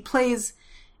 and he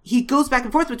goes back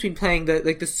and forth between playing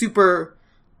the super,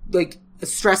 like,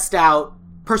 stressed out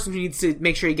person who needs to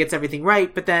make sure he gets everything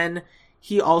right, but then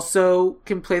he also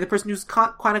can play the person who's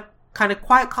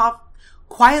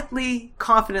quietly,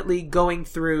 confidently going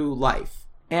through life.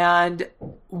 And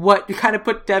what kind of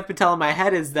put Dev Patel in my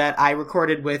head is that I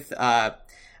recorded with a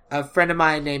friend of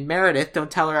mine named Meredith.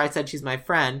 Don't tell her I said she's my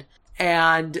friend.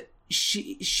 And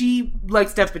she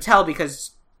likes Dev Patel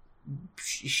because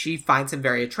she finds him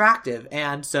very attractive.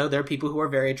 And so there are people who are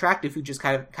very attractive who just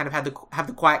kind of have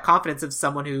the quiet confidence of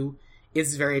someone who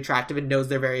is very attractive and knows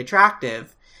they're very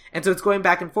attractive. And so it's going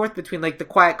back and forth between, like, the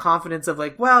quiet confidence of,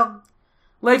 like, well,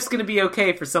 life's gonna be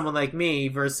okay for someone like me,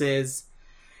 versus,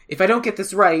 if I don't get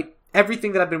this right,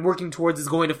 everything that I've been working towards is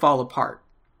going to fall apart.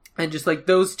 And just, like,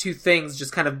 those two things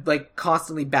just kind of, like,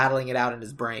 constantly battling it out in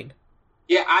his brain.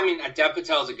 Yeah, I mean, Dev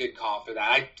Patel's a good call for that.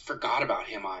 I forgot about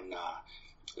him on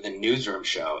the Newsroom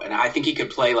show, and I think he could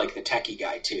play, like, the techie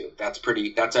guy, too. That's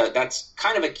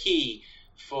kind of a key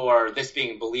for this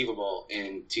being believable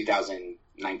in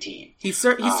 2019. He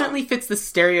certainly fits the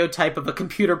stereotype of a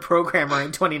computer programmer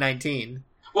in 2019.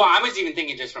 Well, I was even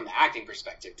thinking just from the acting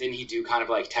perspective. Didn't he do kind of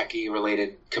like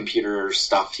techie-related computer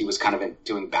stuff? He was kind of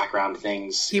doing background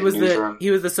things. He was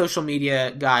the social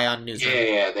media guy on Newsroom.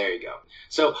 Yeah, there you go.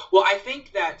 So, well, I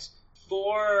think that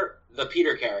for the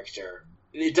Peter character,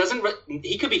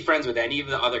 he could be friends with any of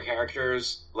the other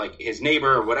characters, like his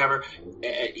neighbor or whatever.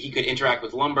 He could interact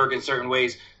with Lumbergh in certain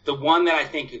ways. The one that I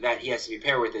think that he has to be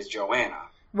paired with is Joanna.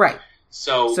 Right.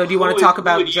 So do you want to talk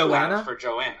about Joanna? For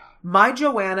Joanna. My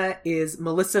Joanna is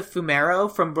Melissa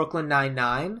Fumero from Brooklyn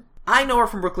Nine-Nine. I know her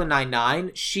from Brooklyn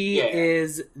Nine-Nine.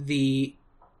 She's the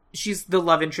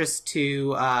love interest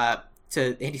to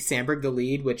Andy Samberg, the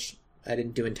lead, which I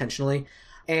didn't do intentionally.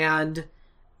 And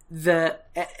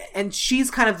she's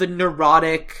kind of the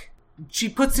neurotic. She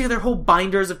puts together whole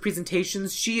binders of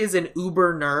presentations. She is an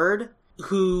uber nerd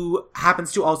who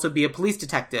happens to also be a police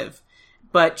detective.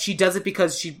 But she does it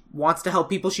because she wants to help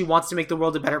people. She wants to make the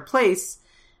world a better place.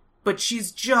 But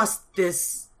she's just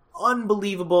this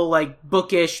unbelievable, like,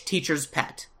 bookish teacher's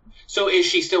pet. So is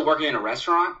she still working in a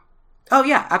restaurant? Oh,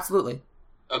 yeah, absolutely.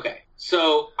 Okay.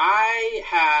 So I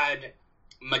had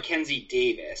Mackenzie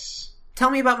Davis.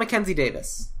 Tell me about Mackenzie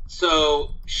Davis.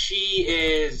 So she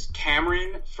is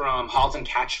Cameron from *Halt and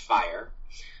Catch Fire*.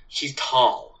 She's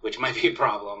tall, which might be a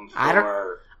problem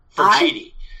for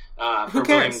Chidi. Who cares?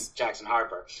 William Jackson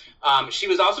Harper. She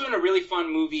was also in a really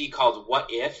fun movie called *What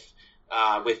If*,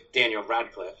 with Daniel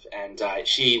Radcliffe, and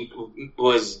she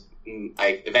was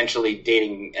eventually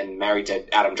dating and married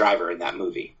to Adam Driver in that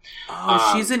movie.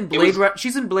 Oh, she's in Blade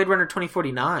Runner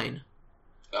 2049.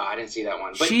 I didn't see that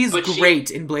one. She's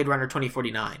great in Blade Runner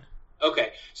 2049.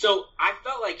 Okay, so I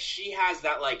felt like she has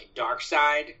that, like, dark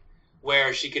side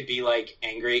where she could be, like,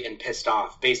 angry and pissed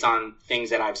off based on things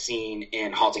that I've seen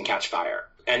in *Halt and Catch Fire*.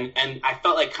 And I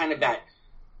felt like kind of that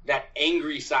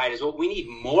angry side is what we need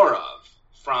more of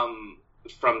from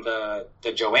the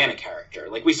Joanna character.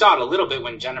 Like, we saw it a little bit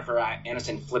when Jennifer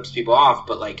Aniston flips people off,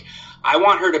 but, like, I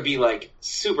want her to be, like,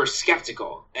 super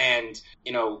skeptical and,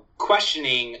 you know,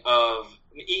 questioning of,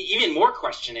 even more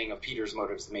questioning of Peter's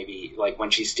motives, maybe, like, when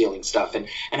she's stealing stuff, and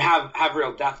have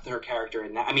real depth to her character.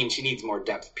 And I mean, she needs more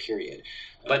depth, period.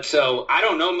 But so I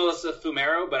don't know Melissa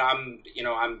Fumero, but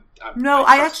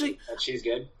she's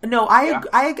good. No,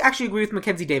 I actually agree with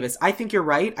Mackenzie Davis. I think you're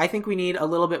right. I think we need a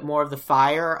little bit more of the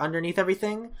fire underneath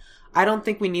everything. I don't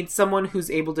think we need someone who's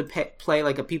able to play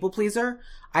like a people pleaser.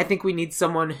 I think we need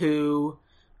someone who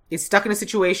is stuck in a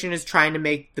situation, is trying to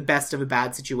make the best of a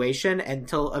bad situation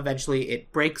until eventually it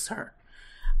breaks her.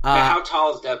 How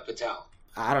tall is Dev Patel?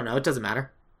 I don't know. It doesn't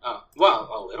matter. Oh,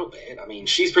 well, a little bit. I mean,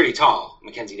 she's pretty tall,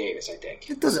 Mackenzie Davis, I think.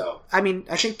 It doesn't. So. I mean,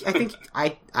 I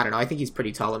don't know. I think he's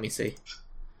pretty tall. Let me see.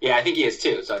 Yeah, I think he is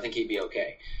too. So I think he'd be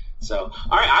okay. So,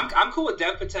 all right, I'm cool with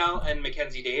Dev Patel and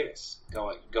Mackenzie Davis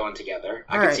going together.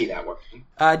 I can see that working.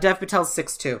 Dev Patel's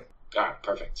 6'2". All right,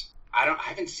 perfect. I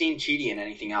haven't seen Chidi in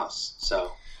anything else,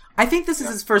 so. I think this is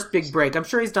his first big break. I'm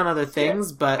sure he's done other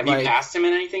things, but have you passed him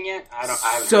in anything yet? I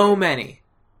haven't so many.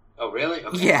 Oh, really?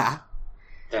 Okay. Yeah.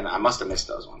 Then I must have missed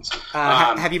those ones.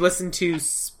 Have you listened to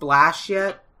Splash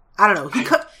yet? I don't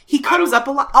know. He comes up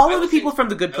a lot. All of the people from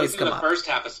The Good Place come up. up. The first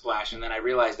half of Splash, and then I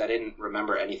realized I didn't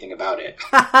remember anything about it. So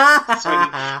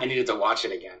I needed to watch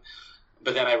it again.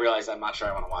 But then I realized I'm not sure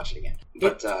I want to watch it again.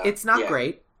 But it's not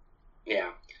great.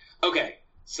 Yeah. Okay.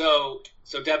 So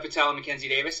Dev Patel and Mackenzie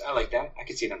Davis, I like that. I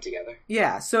could see them together.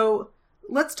 Yeah, so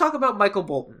let's talk about Michael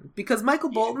Bolton. Because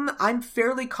Michael Bolton, I'm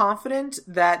fairly confident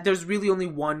that there's really only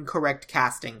one correct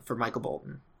casting for Michael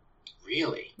Bolton.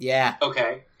 Really? Yeah.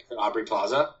 Okay. Aubrey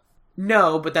Plaza?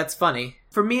 No, but that's funny.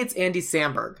 For me, it's Andy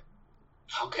Samberg.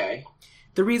 Okay.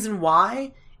 The reason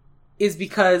why is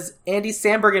because Andy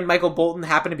Samberg and Michael Bolton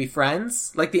happen to be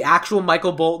friends. Like the actual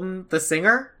Michael Bolton, the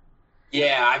singer.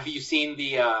 Yeah, have you seen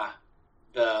the...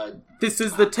 This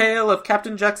is the tale of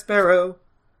Captain Jack Sparrow.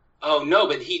 Oh, no,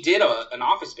 but he did an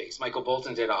Office Space. Michael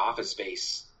Bolton did an Office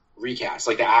Space recast,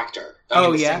 like the actor.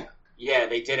 Yeah? Singer. Yeah,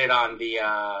 they did it on the...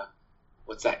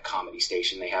 what's that comedy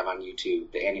station they have on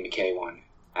YouTube? The Andy McKay one.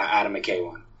 Adam McKay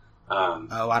one.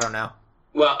 I don't know.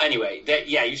 Well, anyway,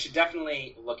 you should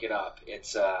definitely look it up.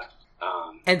 It's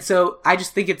and so I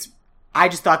just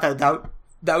thought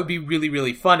that would be really,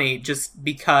 really funny, just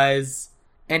because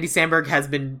Andy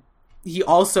Samberg he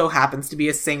also happens to be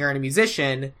a singer and a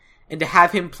musician, and to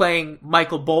have him playing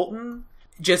Michael Bolton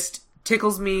just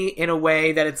tickles me in a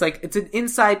way that it's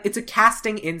a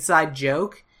casting inside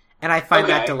joke, and I find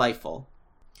that delightful.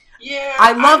 Yeah,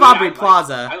 I love Aubrey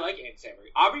Plaza. I like Andy Samberg.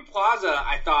 Aubrey Plaza,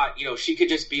 I thought, she could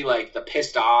just be like the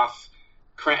pissed off,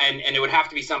 and it would have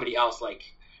to be somebody else. Like,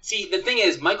 see, the thing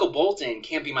is, Michael Bolton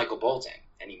can't be Michael Bolton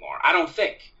anymore. I don't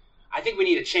think. I think we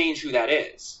need to change who that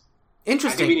is.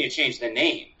 Interesting. I think we need to change the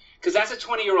name, because that's a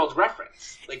 20-year-old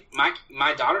reference. Like,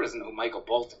 my daughter doesn't know who Michael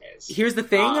Bolton is. Here's the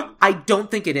thing: I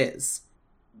don't think it is.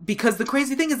 Because the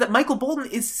crazy thing is that Michael Bolton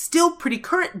is still pretty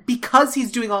current because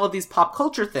he's doing all of these pop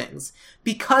culture things.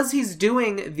 Because he's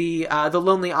doing the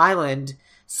Lonely Island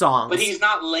songs. But he's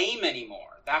not lame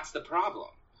anymore. That's the problem.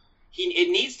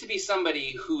 It needs to be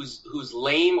somebody who's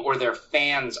lame or their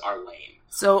fans are lame.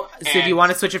 So do you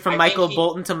want to switch it from Michael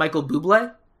Bolton to Michael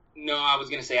Bublé? No, I was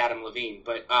going to say Adam Levine,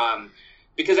 but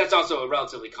because that's also a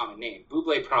relatively common name.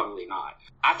 Bublé, probably not.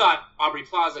 I thought Aubrey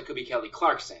Plaza could be Kelly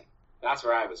Clarkson. That's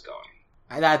where I was going.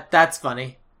 That's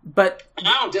funny, but and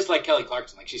I don't dislike Kelly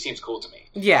Clarkson. Like, she seems cool to me.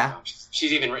 Yeah,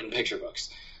 she's even written picture books.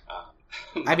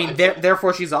 I mean,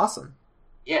 therefore she's awesome.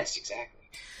 Yes, exactly.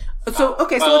 So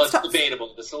okay, so let's talk. It's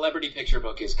debatable. The celebrity picture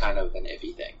book is kind of an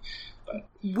iffy thing. But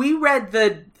we read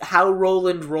the How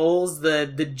Roland Rolls, the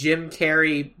Jim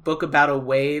Carrey book about a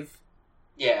wave.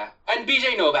 Yeah, and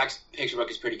BJ Novak's picture book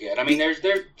is pretty good. I mean, there's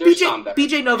some better.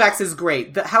 BJ Novak's is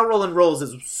great. The How Roland Rolls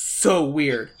is so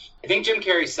weird. I think Jim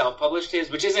Carrey self-published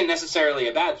his, which isn't necessarily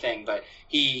a bad thing, but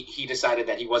he decided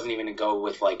that he wasn't even going to go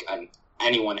with like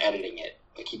anyone editing it.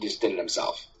 Like, he just did it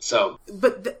himself. So,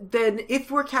 but then if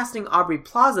we're casting Aubrey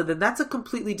Plaza, then that's a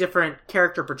completely different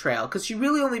character portrayal, because she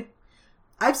really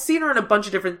I've seen her in a bunch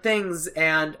of different things,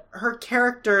 and her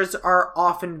characters are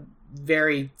often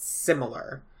very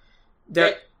similar.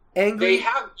 They're angry.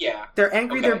 They're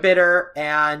angry. Okay. They're bitter,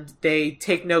 and they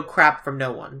take no crap from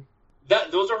no one.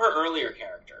 Those are her earlier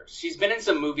characters. She's been in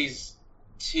some movies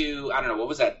too. I don't know, what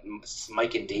was that?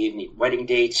 Mike and Dave Need Wedding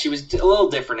Dates. She was a little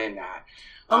different in that.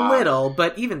 A little,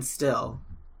 but even still.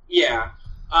 Yeah.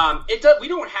 We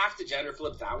don't have to gender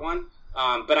flip that one.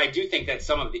 But I do think that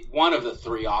one of the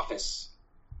three Office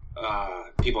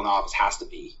people in the Office has to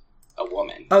be a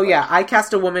woman. Oh, yeah. I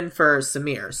cast a woman for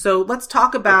Samir. So let's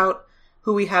talk about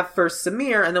who we have for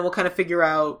Samir, and then we'll kind of figure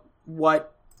out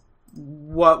what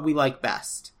we like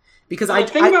best. Because the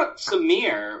thing about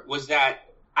Samir was that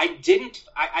I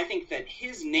think that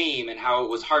his name and how it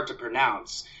was hard to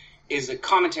pronounce is a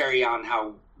commentary on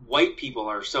how white people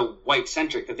are so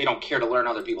white-centric that they don't care to learn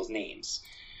other people's names.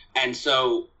 And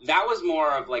so that was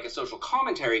more of like a social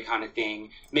commentary kind of thing,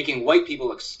 making white people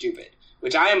look stupid,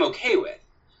 which I am okay with.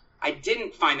 I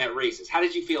didn't find that racist. How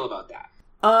did you feel about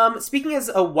that? Speaking as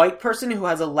a white person who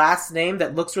has a last name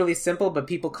that looks really simple but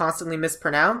people constantly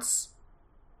mispronounce,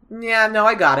 yeah, no,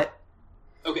 I got it.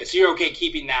 Okay, so you're okay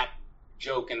keeping that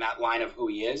joke and that line of who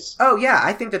he is? Oh, yeah,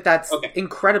 I think that's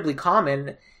incredibly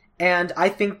common, and I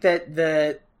think that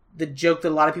the joke that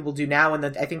a lot of people do now, and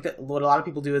that I think that what a lot of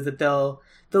people do is that they'll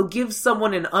give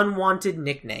someone an unwanted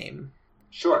nickname.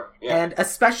 Sure, yeah. And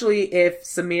especially if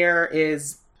Samir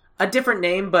is a different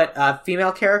name, but a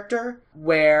female character,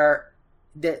 where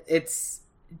it's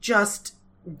just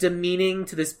demeaning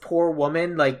to this poor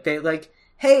woman. Like,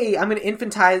 hey, I'm going to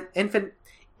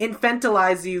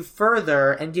infantilize you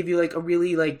further and give you like a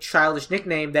really like childish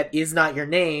nickname that is not your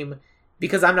name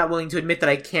because I'm not willing to admit that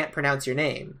I can't pronounce your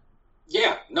name.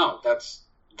 Yeah, no, that's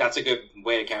That's a good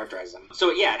way to characterize them. So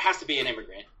yeah, it has to be an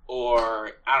immigrant,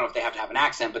 or I don't know if they have to have an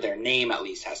accent, but their name at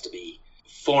least has to be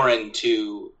foreign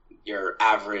to your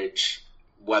average,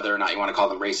 whether or not you want to call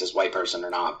them racist white person or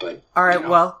not. But all right,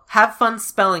 well, have fun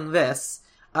spelling this.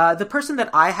 The person that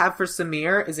I have for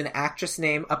Samir is an actress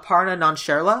named Aparna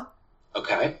Nancherla.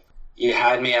 Okay, you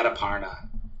had me at Aparna.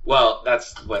 Well,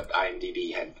 that's what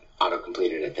IMDb had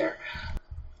auto-completed it there.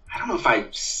 I don't know if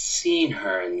I've seen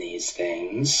her in these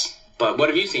things, but what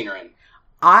have you seen her in?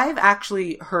 I've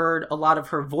actually heard a lot of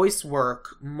her voice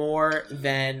work more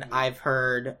than I've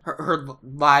heard her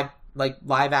live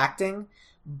acting.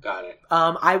 Got it.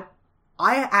 I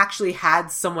actually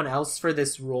had someone else for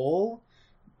this role,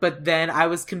 but then I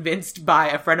was convinced by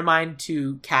a friend of mine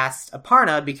to cast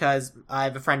Aparna because I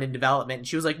have a friend in development, and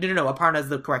she was like, no, Aparna is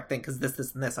the correct thing because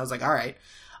this, and this. I was like, all right.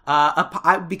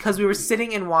 Because we were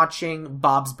sitting and watching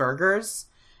Bob's Burgers,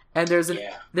 and there's an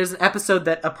episode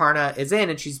that Aparna is in,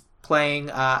 and she's playing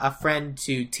a friend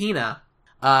to Tina,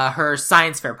 her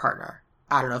science fair partner.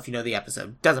 I don't know if you know the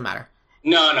episode. Doesn't matter.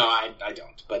 No, I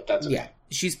don't, but that's okay. Yeah.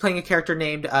 She's playing a character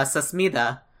named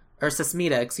Sasmita,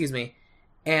 excuse me,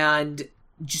 and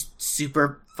just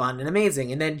super fun and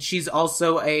amazing. And then she's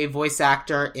also a voice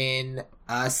actor in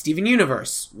Steven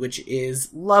Universe, which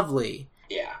is lovely.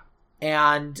 Yeah.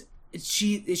 And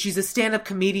she's a stand-up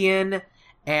comedian,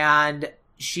 and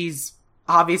she's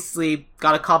obviously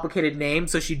got a complicated name,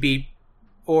 so she'd be,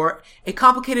 or a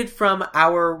complicated from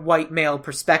our white male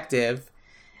perspective,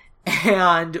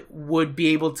 and would be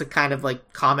able to kind of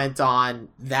like comment on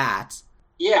that.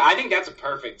 Yeah, I think that's a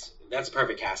perfect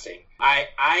casting.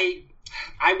 I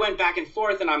went back and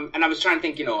forth, and I was trying to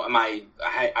think,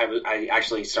 I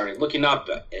actually started looking up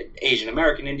Asian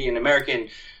American, Indian American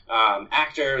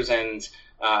actors, and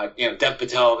Dev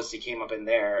Patel obviously came up in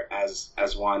there as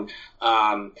one,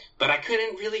 but I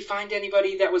couldn't really find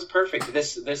anybody that was perfect.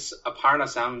 This Aparna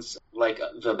sounds like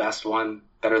the best one,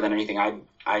 better than anything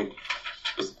I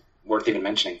was worth even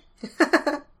mentioning.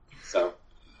 So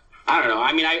I don't know.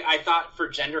 I mean, I thought for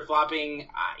gender flopping,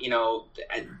 no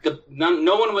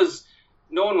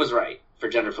one was right for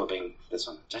gender flipping this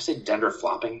one. Did I say gender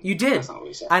flopping? You did. That's not what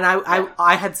we said. And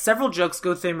I had several jokes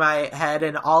go through my head,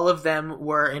 and all of them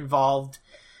were involved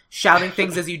shouting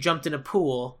things as you jumped in a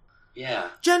pool. Yeah.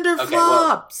 Gender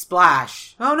flop!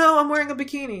 Splash. Oh no, I'm wearing a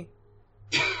bikini.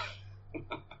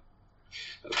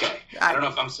 Okay. I don't know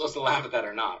if I'm supposed to laugh at that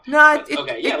or not. No,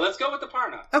 let's go with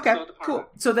Aparna. Okay, cool.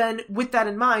 So then, with that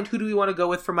in mind, who do we want to go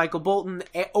with for Michael Bolton,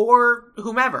 or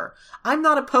whomever? I'm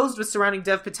not opposed with surrounding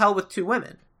Dev Patel with two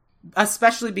women.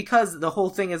 Especially because the whole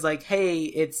thing is like, hey,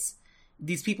 it's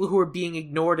these people who are being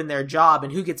ignored in their job,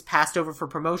 and who gets passed over for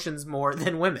promotions more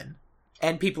than women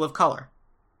and people of color.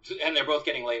 And they're both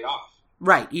getting laid off.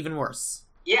 Right, even worse.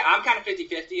 Yeah, I'm kind of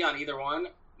 50-50 on either one.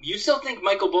 You still think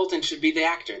Michael Bolton should be the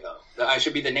actor, though?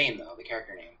 Should be the name, though, the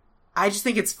character name. I just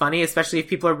think it's funny, especially if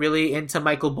people are really into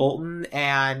Michael Bolton,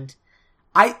 and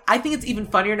I think it's even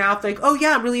funnier now if they're like, oh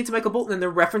yeah, I'm really into Michael Bolton, and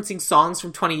they're referencing songs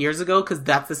from 20 years ago, because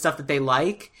that's the stuff that they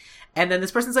like. And then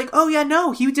this person's like, oh yeah,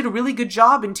 no, he did a really good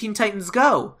job in Teen Titans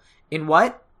Go. In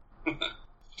what?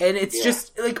 And it's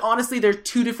just, like, honestly, there are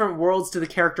two different worlds to the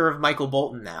character of Michael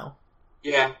Bolton now.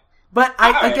 Yeah. But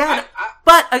I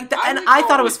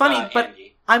thought it was funny, but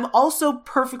Andy. I'm also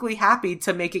perfectly happy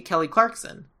to make it Kelly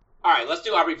Clarkson. All right, let's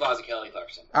do Aubrey Plaza, Kelly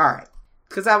Clarkson. All right.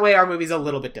 Because that way our movie's a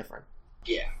little bit different.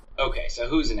 Yeah. Okay, so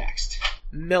who's next?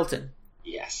 Milton.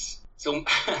 Yes. So,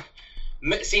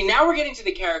 see, now we're getting to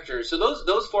the characters. So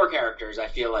those four characters, I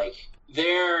feel like,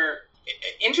 they're...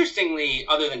 Interestingly,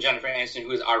 other than Jennifer Aniston,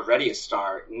 who is already a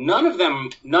star, none of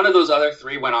those other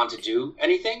three went on to do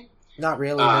anything. Not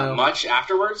really, no. Much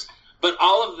afterwards. But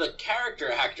all of the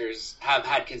character actors have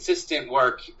had consistent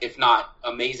work, if not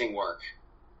amazing work,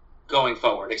 going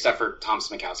forward, except for Tom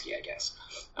Smikowski, I guess.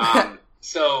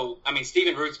 So, I mean,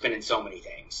 Stephen Root's been in so many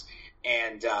things,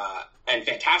 and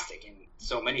fantastic in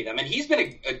so many of them. And he's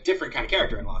been a different kind of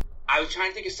character in a lot. I was trying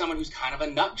to think of someone who's kind of a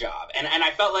nut job. And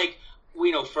I felt like,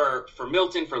 for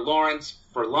Milton, for Lawrence,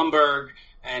 for Lumbergh,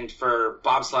 and for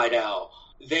Bob Slidell,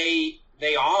 they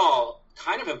all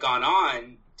kind of have gone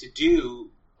on to do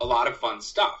a lot of fun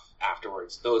stuff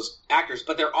afterwards, those actors.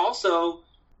 But they're also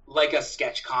like a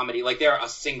sketch comedy, like they're a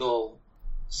single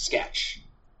sketch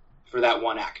for that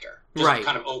one actor. Just right.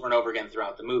 Kind of over and over again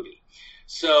throughout the movie.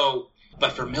 So,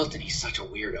 but for Milton, he's such a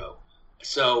weirdo.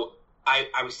 So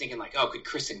I was thinking like, oh, could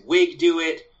Kristen Wiig do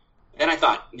it? Then I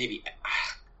thought maybe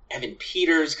Evan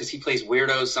Peters, because he plays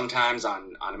weirdos sometimes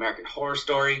on American Horror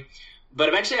Story. But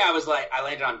eventually I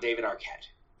landed on David Arquette.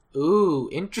 Ooh,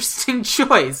 interesting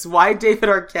choice. Why David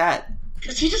Arquette?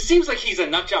 Because he just seems like he's a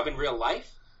nut job in real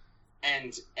life.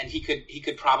 and he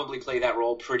could probably play that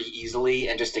role pretty easily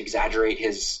and just exaggerate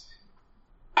his.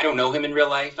 I don't know him in real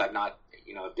life. I'm not,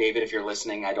 David, if you're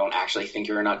listening, I don't actually think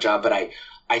you're a nut job, but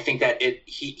I think that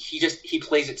he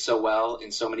plays it so well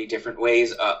in so many different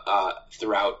ways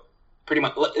throughout. Pretty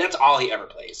much, that's all he ever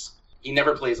plays. He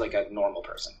never plays like a normal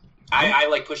person. I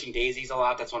like Pushing Daisies a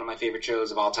lot. That's one of my favorite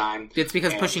shows of all time. It's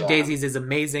because Pushing Daisies is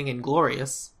amazing and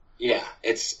glorious. Yeah,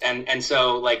 it's and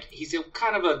so like he's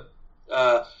kind of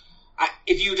a.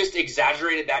 If you just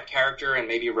exaggerated that character and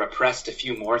maybe repressed a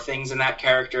few more things in that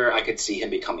character, I could see him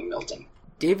becoming Milton.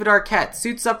 David Arquette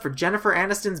suits up for Jennifer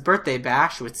Aniston's birthday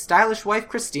bash with stylish wife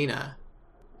Christina.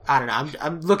 I don't know.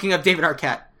 I'm looking up David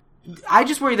Arquette. I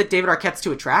just worry that David Arquette's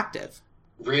too attractive.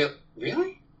 Really?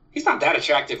 He's not that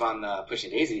attractive on Pushing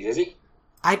Daisies, is he?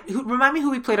 Remind me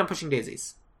who he played on Pushing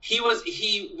Daisies. He was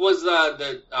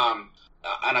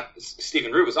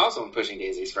Stephen Root was also in Pushing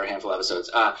Daisies for a handful of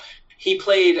episodes. He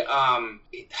played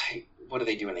what do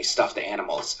they do when they stuff the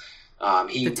animals?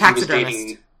 The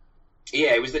taxidermist.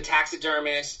 He was the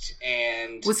taxidermist,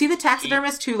 and was he the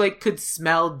taxidermist who like could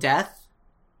smell death?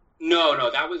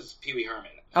 No, that was Pee Wee Herman.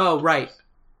 Oh, right.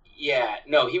 Yeah,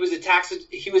 no, Pee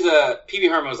Wee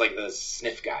Herman was like the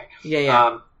sniff guy.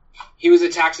 Yeah. He was a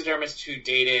taxidermist who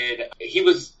dated. He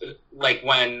was like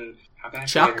when. How can I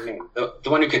Chuck? say her name? The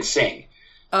one who could sing.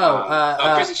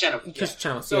 Kristen Chenoweth. Kristen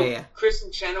Chenoweth. So yeah.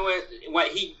 Kristen Chenoweth.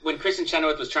 When Kristen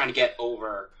Chenoweth was trying to get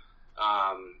over.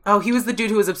 He was the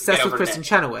dude who was obsessed with Kristen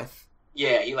Chenoweth.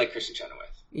 Yeah, he liked Kristen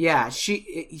Chenoweth. Yeah,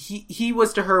 he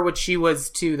was to her what she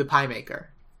was to the Pie Maker.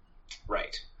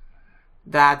 Right.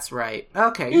 That's right.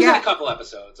 Okay, he was in a couple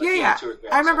episodes. Like, 2 or 3 episodes.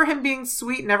 I remember him being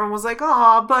sweet, and everyone was like,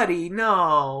 "Aw, buddy,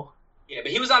 no." Yeah,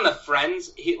 but he was on the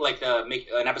Friends.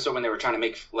 An episode when they were trying to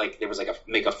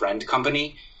make a friend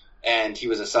company, and he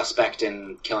was a suspect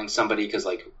in killing somebody because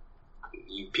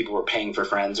people were paying for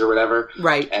friends or whatever.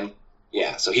 Right. And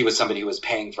yeah, so he was somebody who was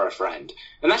paying for a friend,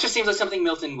 and that just seems like something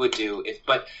Milton would do.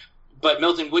 But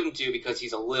Milton wouldn't do because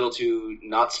he's a little too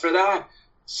nuts for that.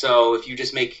 So if you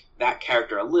just make that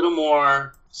character a little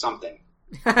more something,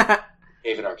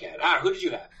 David Arquette. Who did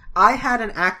you have? I had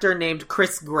an actor named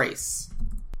Chris Grace.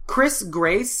 Chris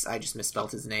Grace, I just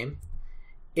misspelled his name,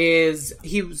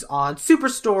 he was on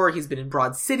Superstore, he's been in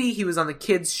Broad City, he was on the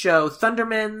kids show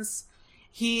Thundermans.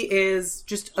 He is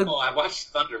just I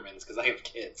watched Thundermans because I have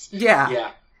kids.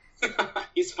 Yeah.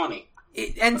 He's funny.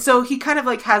 And so he kind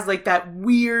of has that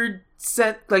weird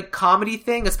comedy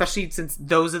thing, especially since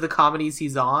those are the comedies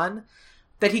he's on,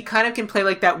 that he kind of can play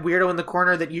that weirdo in the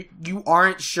corner that you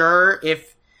aren't sure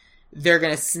if they're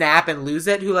gonna snap and lose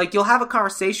it, who you'll have a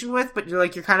conversation with, but you're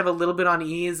kind of a little bit on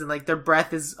ease and their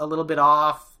breath is a little bit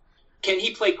off. Can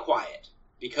he play quiet?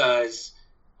 Because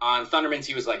on Thundermans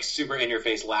he was super in your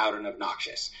face, loud and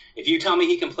obnoxious. If you tell me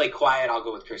he can play quiet, I'll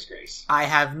go with Chris Grace. I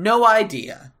have no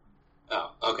idea.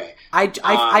 Oh, okay.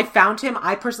 I found him.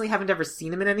 I personally haven't ever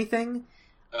seen him in anything.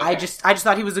 Okay. I just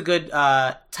thought he was a good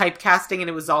typecasting, and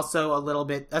it was also a little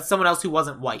bit someone else who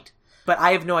wasn't white. But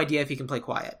I have no idea if he can play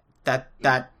quiet.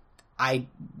 That I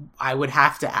would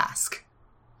have to ask.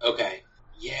 Okay.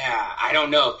 Yeah, I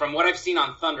don't know. From what I've seen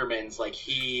on Thundermans,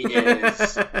 he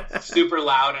is super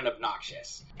loud and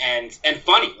obnoxious and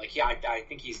funny. I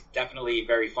think he's definitely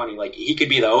very funny. He could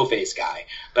be the O-Face guy,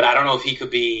 but I don't know if he could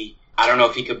be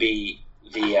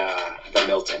the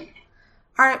Milton.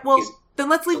 All right. Well, then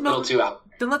let's leave Milton. Too out.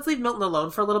 Then let's leave Milton alone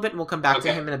for a little bit, and we'll come back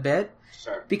to him in a bit.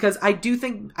 Sure. Because I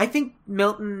think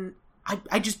Milton.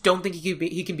 I just don't think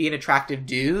he can be an attractive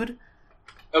dude.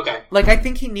 Okay. I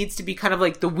think he needs to be kind of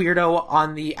the weirdo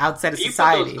on the outside of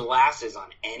society. You put those glasses on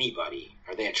anybody.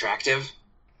 Are they attractive?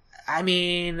 I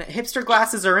mean, hipster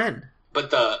glasses are in. But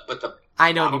the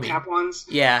I know bottle what you cap mean. Ones?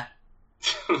 Yeah.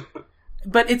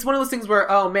 But it's one of those things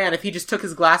where, oh man, if he just took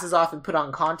his glasses off and put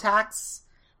on contacts.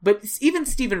 But even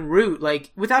Stephen Root,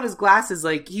 without his glasses,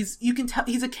 you can tell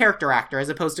he's a character actor as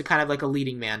opposed to kind of a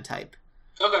leading man type.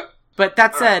 Okay. But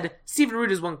that said, Stephen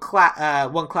Root is one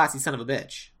classy son of a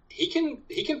bitch. He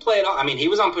can play it all. I mean, he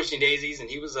was on Pushing Daisies, and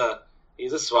he's a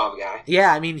suave guy.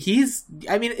 Yeah, I mean,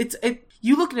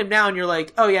 you look at him now and you're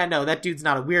like, oh yeah, no, that dude's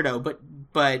not a weirdo,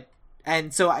 but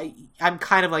and so I'm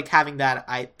kind of having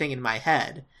that thing in my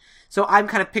head. So I'm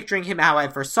kind of picturing him how I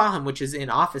first saw him, which is in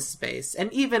Office Space,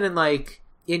 and even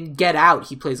in Get Out,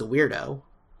 he plays a weirdo.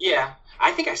 Yeah,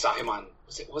 I think I saw him on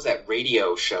what was that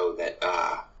radio show that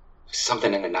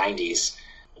something in the 90s.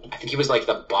 I think he was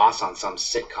the boss on some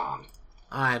sitcom.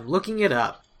 I'm looking it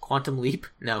up. Quantum Leap?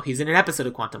 No, he's in an episode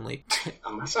of Quantum Leap.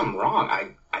 Unless I'm wrong,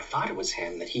 I thought it was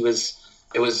him. It was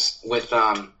with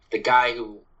the guy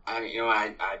who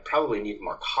I probably need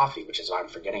more coffee, which is why I'm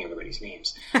forgetting everybody's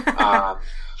names.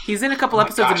 He's in a couple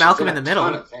episodes of Malcolm in the Middle.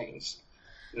 Ton of things.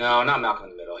 No, not Malcolm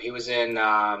in the Middle. He was in.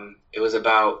 It was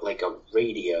about like a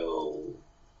radio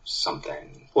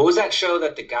something. What was that show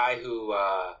that the guy who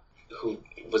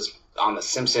was on The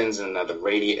Simpsons and the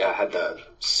radio had the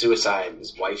suicide?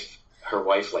 Her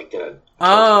wife, like did a.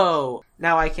 Oh,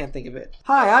 now I can't think of it.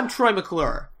 Hi, I'm Troy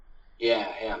McClure.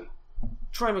 Yeah, him.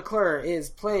 Troy McClure is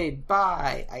played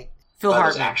by Phil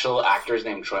Hartman. There's actual actors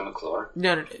named Troy McClure?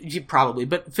 No, probably.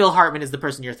 But Phil Hartman is the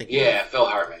person you're thinking of. Yeah, Phil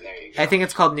Hartman. There you go. I think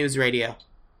it's called News Radio.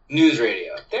 News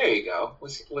Radio. There you go.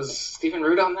 Was Stephen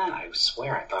Root on that? I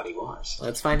swear I thought he was.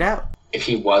 Let's find out. If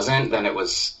he wasn't, then it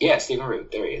was... Yeah, Stephen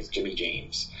Root. There he is. Jimmy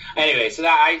James. Anyway, so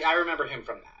that I remember him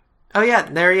from that. Oh, yeah.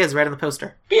 There he is, right on the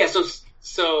poster. But yeah,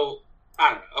 so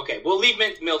I don't know. Okay, we'll leave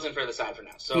Milton for the side for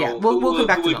now. So yeah, we'll come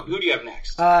back to Milton. Who do you have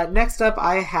next? Next up,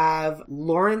 I have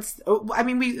Lawrence. Oh, I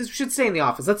mean, we should stay in the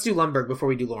office. Let's do Lumbergh before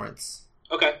we do Lawrence.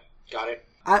 Okay, got it.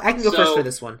 I can go first for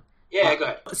this one. Yeah, go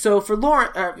ahead. So for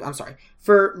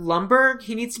for Lumbergh,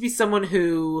 he needs to be someone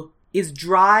who is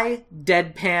dry,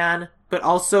 deadpan, but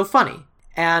also funny.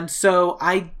 And so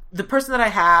the person that I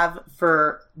have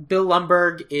for Bill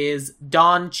Lumbergh is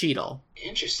Don Cheadle.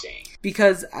 Interesting.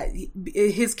 Because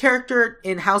his character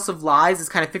in House of Lies is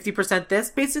kind of 50%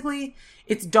 this. Basically,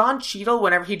 it's Don Cheadle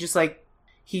whenever he just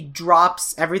he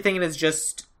drops everything and is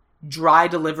just dry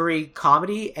delivery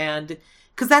comedy, and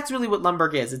because that's really what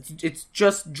Lumbergh is. It's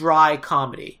just dry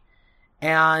comedy,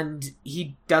 and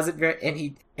he does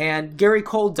it and Gary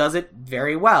Cole does it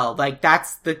very well. Like,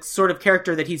 that's the sort of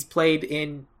character that he's played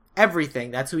in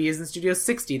everything. That's who he is in Studio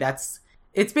 60.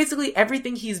 It's basically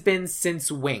everything he's been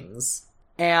since Wings.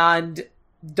 And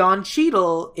Don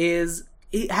Cheadle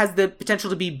he has the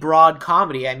potential to be broad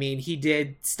comedy. I mean, he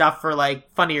did stuff for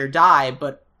Funny or Die,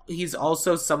 but he's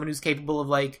also someone who's capable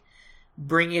of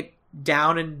bringing it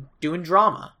down and doing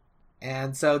drama.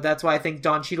 And so that's why I think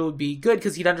Don Cheadle would be good,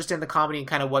 because he'd understand the comedy and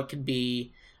kind of what could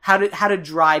be how to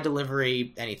dry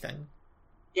delivery anything.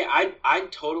 Yeah,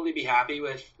 I'd totally be happy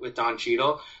with Don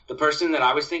Cheadle. The person that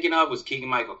I was thinking of was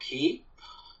Keegan-Michael Key.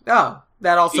 Oh,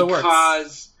 that also works.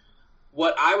 Because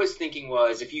what I was thinking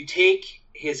was, if you take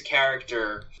his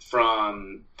character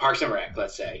from Parks and Rec,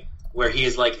 let's say, where he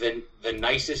is the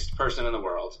nicest person in the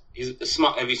world. He's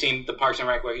small. Have you seen the Parks and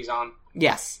Rec where he's on?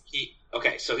 Yes.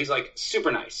 So he's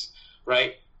super nice,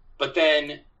 right? But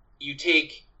then you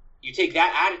take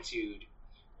that attitude,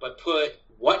 but put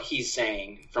what he's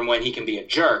saying from when he can be a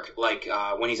jerk,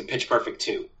 when he's in Pitch Perfect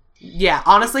 2. Yeah,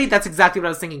 honestly, that's exactly what I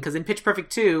was thinking, because in Pitch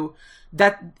Perfect 2,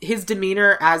 that his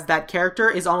demeanor as that character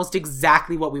is almost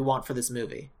exactly what we want for this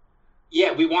movie.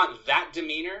 Yeah, we want that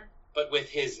demeanor, but with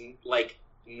his,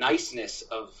 niceness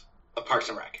of Parks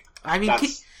and Rec. I mean,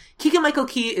 Keegan-Michael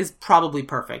Key is probably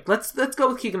perfect. Let's go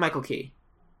with Keegan-Michael Key.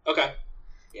 Okay.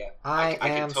 Yeah. I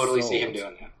can totally see him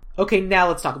doing that. Okay, now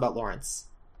let's talk about Lawrence.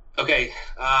 Okay.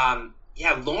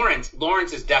 Yeah, Lawrence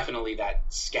is definitely that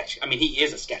sketch. I mean, he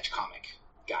is a sketch comic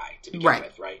guy to begin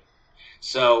with, right?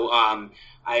 So,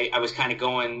 I was kind of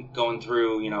going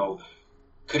through,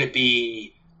 could it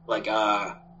be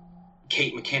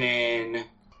Kate McKinnon?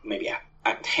 Maybe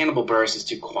Hannibal Buress is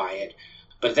too quiet.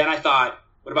 But then I thought,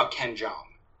 what about Ken Jeong?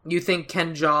 You think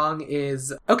Ken Jeong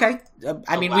is okay?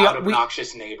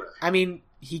 Obnoxious neighbor. I mean,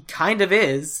 he kind of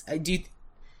is.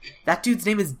 That dude's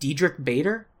name is Diedrich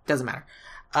Bader? Doesn't matter.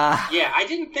 Yeah,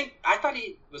 I thought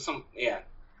he was some. Yeah.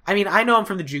 I mean, I know him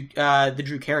from the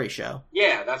Drew Carey Show.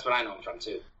 Yeah, that's what I know him from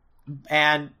too.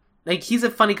 And he's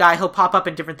a funny guy. He'll pop up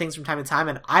in different things from time to time,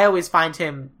 and I always find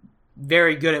him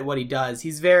very good at what he does.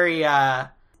 He's very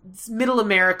middle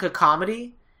America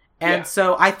comedy, and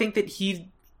so I think that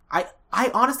I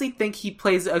honestly think he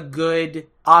plays a good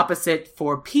opposite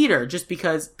for Peter, just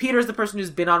because Peter's the person who's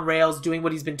been on rails, doing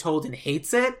what he's been told and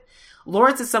hates it.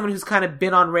 Lawrence is someone who's kind of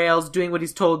been on rails, doing what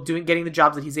he's told, getting the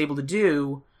jobs that he's able to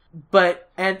do,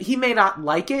 and he may not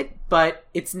like it, but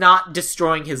it's not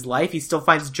destroying his life. He still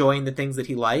finds joy in the things that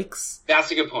he likes. That's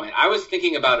a good point. I was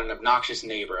thinking about an obnoxious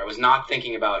neighbor. I was not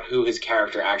thinking about who his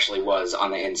character actually was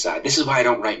on the inside. This is why I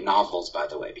don't write novels, by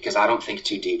the way, because I don't think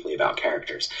too deeply about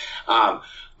characters.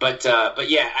 But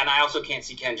yeah, and I also can't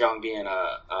see Ken Jeong being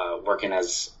working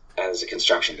as a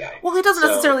construction guy. Well, it doesn't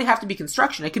necessarily have to be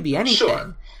construction. It could be anything.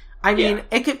 Sure. I mean,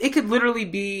 it could literally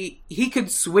be, he could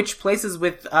switch places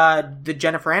with the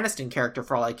Jennifer Aniston character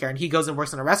for all I care, and he goes and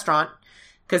works in a restaurant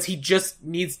because he just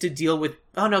needs to deal with,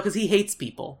 because he hates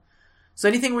people. So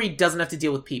anything where he doesn't have to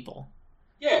deal with people.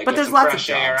 Yeah, but there's lots of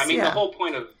jobs. Air. I mean, the whole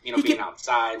point of being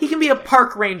outside. He can be a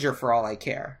park ranger for all I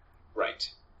care. Right.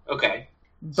 Okay.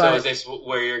 But, so is this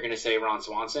where you're going to say Ron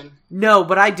Swanson? No,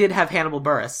 but I did have Hannibal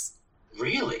Buress.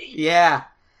 Really? Yeah.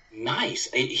 Nice.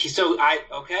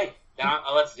 Okay. Then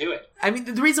let's do it. I mean,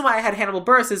 the reason why I had Hannibal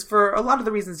Buress is for a lot of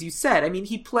the reasons you said. I mean,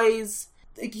 he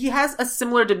has a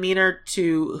similar demeanor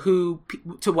to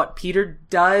what Peter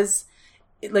does,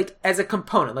 like, as a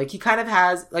component. Like, he kind of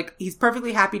has, like, he's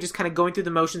perfectly happy just kind of going through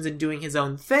the motions and doing his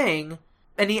own thing,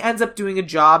 and he ends up doing a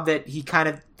job that he kind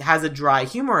of has a dry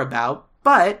humor about,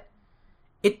 but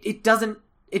it doesn't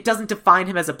define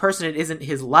him as a person. It isn't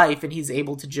his life, and he's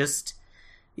able to just,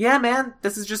 yeah, man,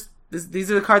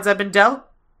 these are the cards I've been dealt.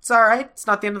 It's alright. It's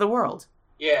not the end of the world.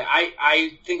 Yeah,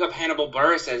 I think of Hannibal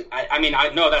Buress as, I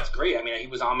know that's great. I mean, he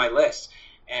was on my list.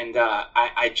 And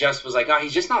I just was like, oh,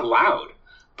 he's just not loud.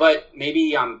 But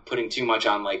maybe I'm putting too much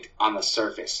on the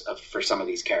surface for some of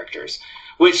these characters.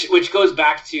 Which goes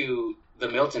back to the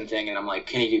Milton thing. And I'm like,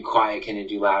 can he do quiet? Can he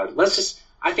do loud?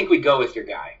 I think we go with your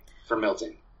guy for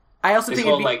Milton. I also this think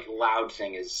whole loud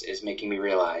thing is making me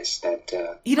realize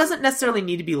that he doesn't necessarily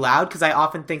need to be loud, because I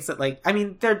often think that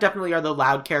there definitely are the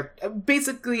loud characters.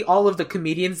 Basically, all of the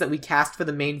comedians that we cast for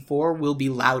the main four will be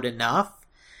loud enough.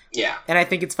 Yeah, and I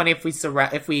think it's funny if we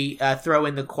throw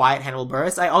in the quiet Hannibal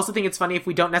Buress. I also think it's funny if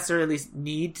we don't necessarily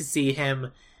need to see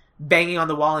him banging on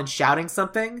the wall and shouting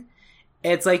something.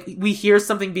 It's like we hear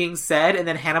something being said, and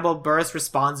then Hannibal Buress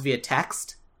responds via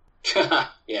text.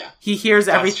 Yeah, he hears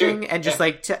everything and just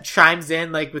chimes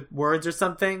in with words or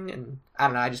something, and I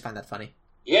don't know, I just find that funny.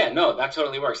 Yeah, no, that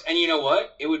totally works. And you know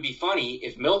what? It would be funny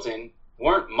if Milton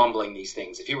weren't mumbling these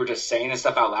things, if he were just saying this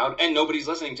stuff out loud and nobody's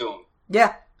listening to him.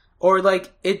 Yeah, or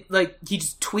he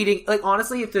just tweeting.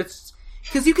 Honestly, if it's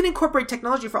because you can incorporate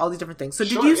technology for all these different things. So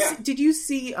did you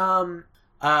see Fault in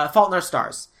Our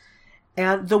Stars?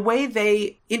 And the way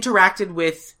they interacted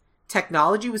with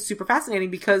technology was super fascinating,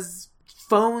 because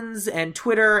phones and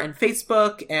Twitter and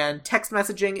Facebook and text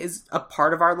messaging is a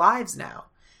part of our lives now.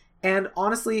 And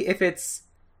honestly,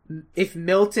 if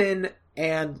Milton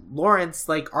and Lawrence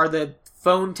are the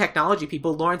phone technology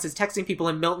people, Lawrence is texting people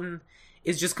and Milton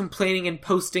is just complaining and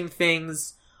posting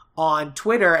things on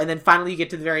Twitter, and then finally you get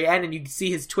to the very end and you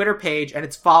see his Twitter page and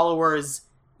its followers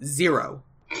 0.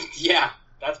 Yeah,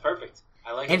 that's perfect.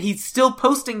 I like it. And he's still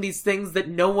posting these things that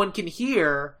no one can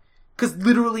hear because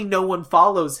literally no one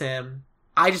follows him.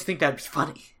 I just think that'd be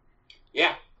funny.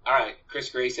 Yeah. All right. Chris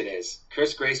Grace it is.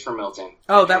 Chris Grace for Milton.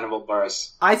 Oh, Hannibal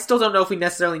Buress. I still don't know if we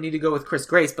necessarily need to go with Chris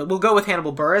Grace, but we'll go with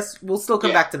Hannibal Buress. We'll still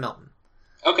come back to Milton.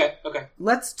 Okay.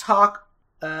 Let's talk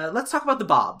about the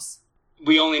Bobs.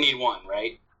 We only need one,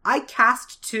 right? I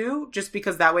cast 2 just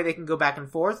because that way they can go back and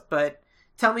forth, but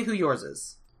tell me who yours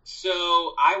is. So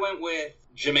I went with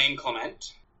Jermaine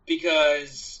Clement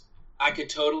because I could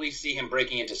totally see him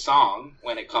breaking into song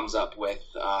when it comes up with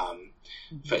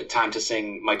time to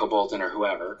sing Michael Bolton or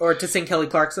whoever. Or to sing Kelly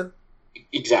Clarkson.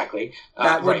 Exactly.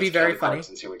 That would be very funny.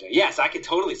 Yes, I could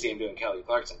totally see him doing Kelly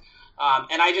Clarkson.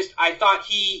 And I thought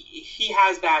he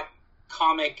has that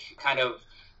comic kind of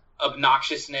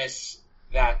obnoxiousness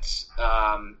that,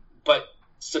 but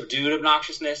subdued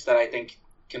obnoxiousness that I think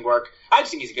can work. I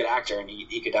just think he's a good actor, and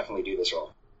he could definitely do this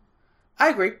role. I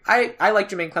agree. I like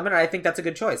Jermaine Clement, and I think that's a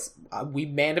good choice. We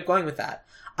may end up going with that.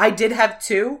 I did have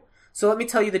 2, so let me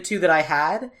tell you the 2 that I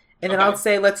had, and then I'll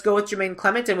say let's go with Jermaine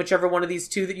Clement and whichever one of these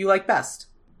 2 that you like best.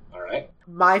 All right.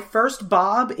 My first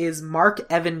Bob is Mark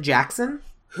Evan Jackson,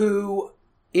 who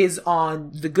is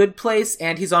on The Good Place,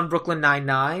 and he's on Brooklyn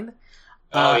Nine-Nine.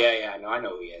 Yeah. No, I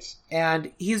know who he is.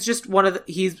 And he's just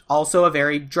he's also a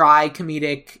very dry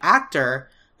comedic actor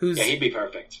who's... Yeah, he'd be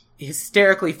perfect.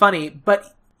 Hysterically funny,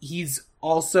 but he's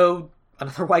also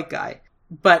another white guy.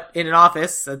 But in an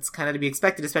office, that's kind of to be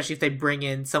expected, especially if they bring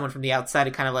in someone from the outside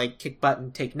to kind of kick butt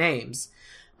and take names.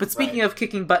 But speaking of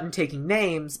kicking butt and taking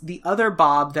names, the other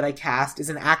Bob that I cast is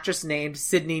an actress named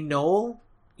Sydney Knoll.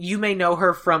 You may know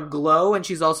her from Glow, and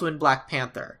she's also in Black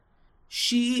Panther.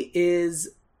 She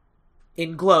is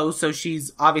in Glow, so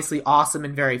she's obviously awesome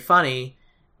and very funny,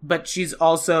 but she's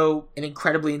also an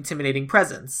incredibly intimidating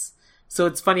presence. So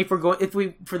it's funny for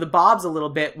the Bobs a little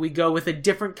bit, we go with a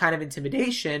different kind of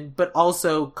intimidation, but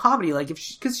also comedy,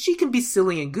 because she can be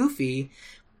silly and goofy,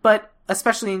 but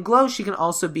especially in Glow, she can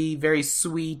also be very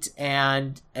sweet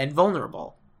and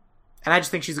vulnerable. And I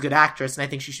just think she's a good actress, and I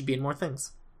think she should be in more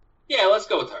things. Yeah, let's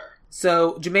go with her.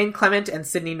 So, Jermaine Clement and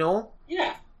Sydney Knoll?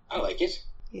 Yeah, I like it.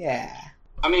 Yeah.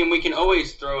 I mean, we can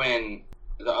always throw in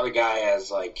the other guy as,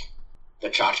 the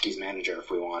Tchotchke's manager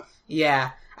if we want.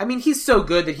 Yeah. I mean, he's so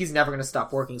good that he's never going to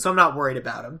stop working, so I'm not worried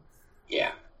about him.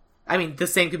 Yeah. I mean, the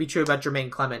same could be true about Jermaine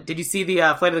Clement. Did you see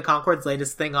the Flight of the Conchords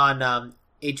latest thing on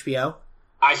HBO?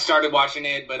 I started watching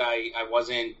it, but I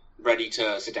wasn't ready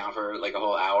to sit down for like a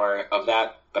whole hour of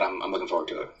that, but I'm looking forward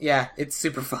to it. Yeah, it's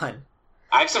super fun.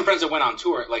 I have some friends that went on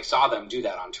tour, like saw them do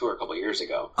that on tour a couple of years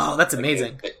ago. Oh, that's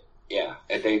amazing.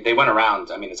 They went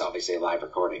around. I mean, it's obviously a live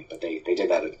recording, but they did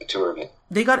that a tour of it.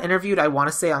 They got interviewed, I want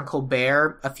to say, on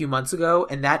Colbert a few months ago,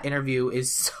 and that interview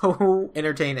is so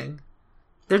entertaining.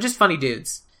 They're just funny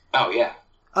dudes. Oh, yeah.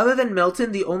 Other than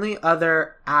Milton, the only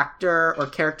other actor or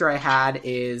character I had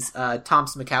is Tom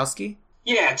Smokowski.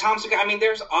 Yeah, I mean,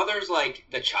 there's others like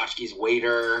the Tchotchke's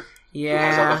waiter. Yeah. Who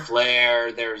has all the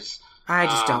flair. There's... I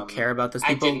just don't care about those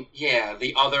people.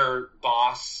 The other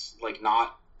boss, like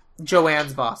not...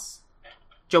 Joanne's boss.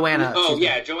 Joanna. Oh,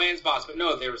 yeah, Joanne's boss. But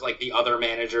no, there was like the other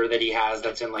manager that he has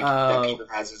that's in like... That Peter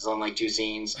has his own like 2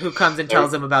 scenes. Who comes and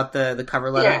tells him about the cover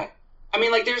letter. Yeah. I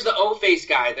mean, like, there's the O-Face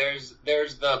guy. There's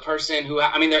the person who...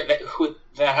 I mean, that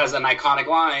has an iconic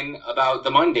line about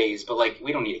the Mondays, but, like,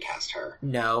 we don't need to cast her.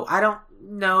 No, I don't...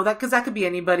 No, because that could be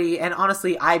anybody, and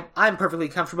honestly, I'm perfectly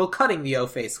comfortable cutting the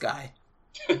O-Face guy.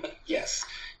 Yes.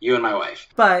 You and my wife.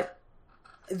 But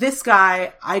this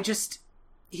guy,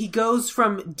 he goes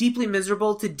from deeply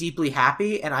miserable to deeply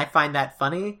happy, and I find that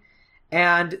funny.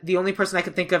 And the only person I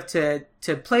could think of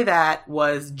to play that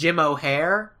was Jim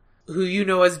O'Hare, who you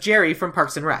know as Jerry from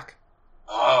Parks and Rec.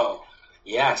 Oh,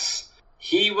 yes.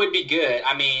 He would be good.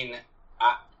 I mean,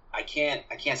 I can't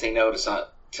say no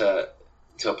to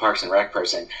a Parks and Rec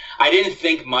person. I didn't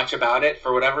think much about it.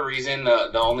 For whatever reason,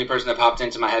 the only person that popped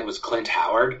into my head was Clint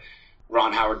Howard,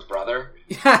 Ron Howard's brother.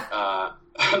 But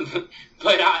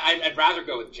I'd rather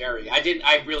go with Jerry.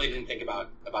 I really didn't think about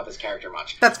this character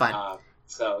much. That's fine.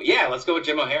 So, yeah, let's go with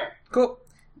Jim O'Hare. Cool.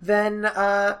 Then,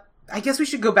 I guess we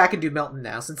should go back and do Milton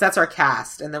now, since that's our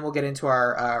cast, and then we'll get into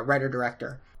our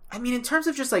writer-director. I mean, in terms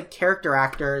of just, like, character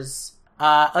actors,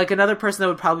 like, another person that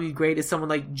would probably be great is someone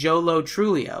like Jolo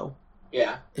Trulio.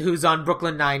 Yeah. Who's on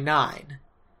Brooklyn Nine-Nine.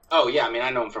 Oh, yeah, I mean, I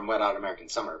know him from Wet Hot American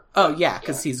Summer. Oh, yeah,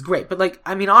 because he's great. But, like,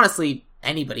 I mean, honestly,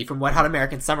 anybody from Wet Hot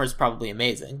American Summer is probably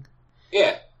amazing.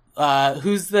 Yeah.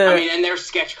 Who's the... I mean, and they're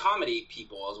sketch comedy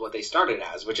people is what they started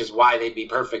as, which is why they'd be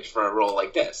perfect for a role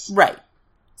like this. Right.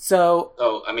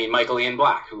 So, I mean, Michael Ian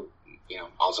Black, who,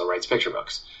 also writes picture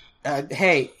books.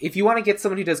 Hey, if you want to get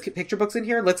someone who does picture books in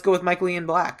here, let's go with Michael Ian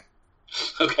Black.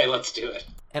 Okay, let's do it.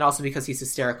 And also because he's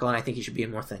hysterical, and I think he should be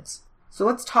in more things. So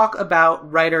let's talk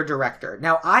about writer-director.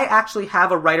 Now, I actually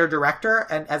have a writer-director,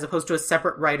 and as opposed to a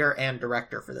separate writer and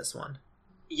director for this one.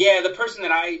 Yeah, the person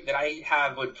that I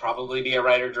have would probably be a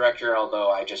writer-director,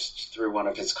 although I just threw one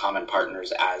of his common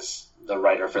partners as the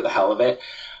writer for the hell of it.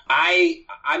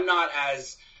 I'm not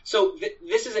as... So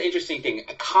this is an interesting thing.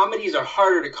 Comedies are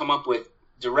harder to come up with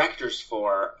directors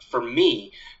for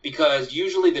me, because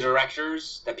usually the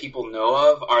directors that people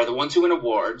know of are the ones who win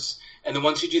awards and the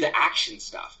ones who do the action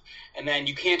stuff. And then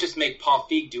you can't just make Paul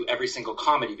Feig do every single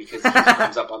comedy because he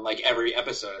comes up on like every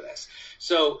episode of this.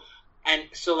 So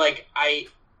like I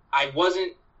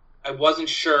wasn't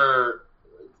sure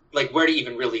like where to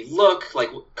even really look, like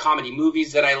comedy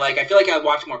movies that I like. I feel like I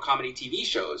watch more comedy TV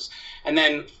shows, and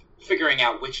then figuring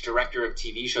out which director of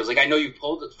TV shows. Like I know you've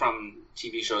pulled it from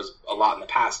TV shows a lot in the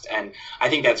past, and I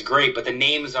think that's great, but the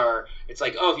names are, it's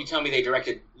like, oh, if you tell me they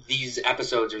directed these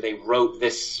episodes or they wrote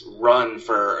this run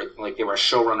for, like they were a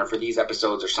showrunner for these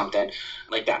episodes or something,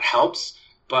 like that helps,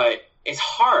 but it's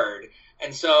hard.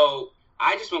 And so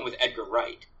I just went with Edgar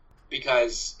Wright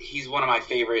because he's one of my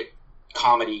favorite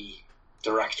comedy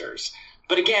directors.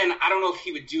 But again, I don't know if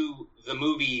he would do the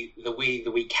movie the way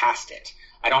we cast it.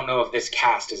 I don't know if this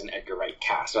cast is an Edgar Wright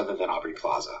cast other than Aubrey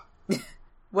Plaza.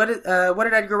 What did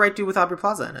Edgar Wright do with Aubrey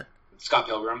Plaza in it? Scott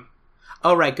Pilgrim.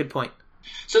 Oh, right. Good point.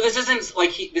 So this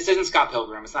isn't Scott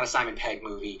Pilgrim. It's not a Simon Pegg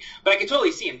movie, but I could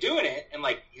totally see him doing it, and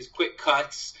like his quick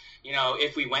cuts. You know,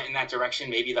 if we went in that direction,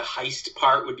 maybe the heist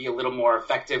part would be a little more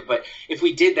effective. But if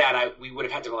we did that, we would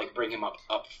have had to like bring him up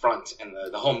front, and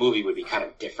the whole movie would be kind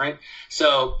of different.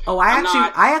 So,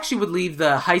 I actually would leave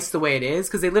the heist the way it is,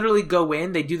 because they literally go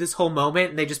in, they do this whole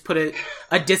moment, and they just put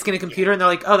a disc in a computer, and they're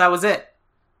like, "Oh, that was it."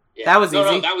 Yeah. That was easy.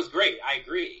 No, that was great. I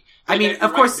agree. But I mean,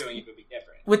 of course, doing it would be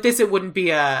different. With this, it wouldn't be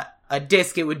a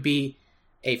disc; it would be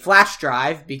a flash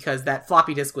drive, because that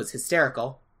floppy disk was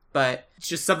hysterical. But it's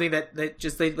just something that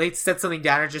just they set something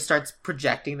down and it just starts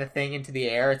projecting the thing into the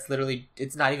air.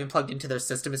 It's not even plugged into their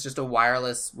system. It's just a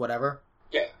wireless whatever.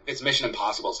 Yeah, it's Mission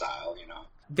Impossible style, you know.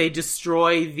 They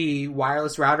destroy the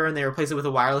wireless router and they replace it with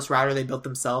a wireless router they built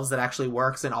themselves that actually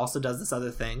works and also does this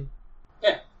other thing.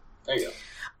 Yeah, there you go.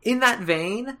 In that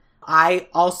vein, I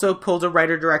also pulled a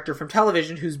writer-director from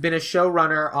television who's been a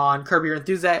showrunner on Curb Your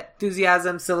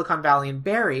Enthusiasm, Silicon Valley, and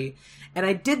Barry. And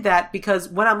I did that because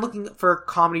when I'm looking for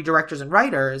comedy directors and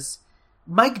writers,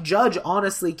 Mike Judge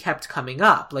honestly kept coming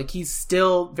up. Like, he's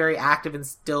still very active and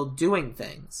still doing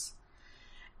things.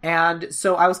 And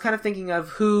so I was kind of thinking of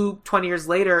who 20 years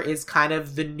later is kind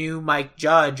of the new Mike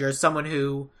Judge, or someone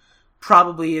who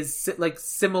probably is like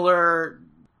similar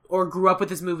or grew up with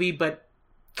this movie, but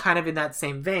kind of in that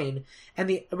same vein. And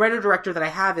the writer-director that I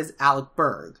have is Alec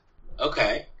Berg.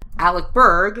 Okay. Alec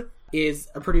Berg is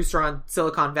a producer on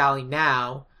Silicon Valley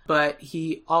now, but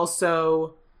he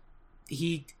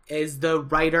is the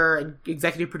writer and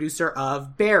executive producer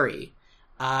of Barry.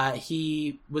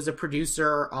 He was a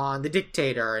producer on The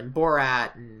Dictator and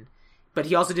Borat, but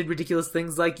he also did ridiculous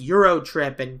things like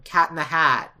Eurotrip and Cat in the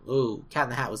Hat. Ooh, Cat in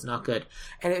the Hat was not good.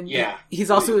 And he's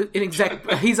also an exec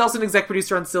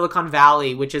producer on Silicon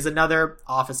Valley, which is another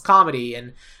Office comedy,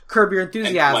 and Curb Your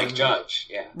Enthusiasm. And Mike Judge,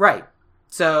 yeah. Right.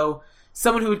 So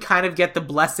someone who would kind of get the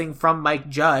blessing from Mike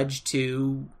Judge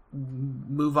to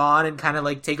move on and kind of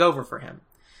like take over for him.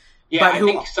 Yeah, I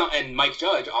think so. And Mike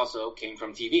Judge also came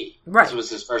from TV. Right. This was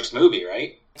his first movie,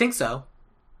 right? I think so.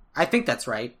 I think that's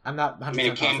right. I'm not 100% I mean,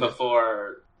 it came positive.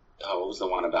 before... what was the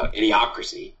one about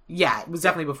Idiocracy? Yeah, it was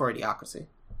definitely before Idiocracy.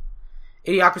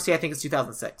 Idiocracy, I think, is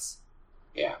 2006.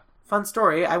 Yeah. Fun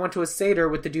story. I went to a Seder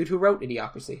with the dude who wrote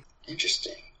Idiocracy.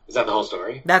 Interesting. Is that the whole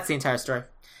story? That's the entire story.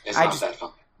 It's not that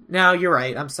fun. No, you're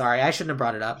right. I'm sorry. I shouldn't have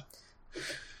brought it up.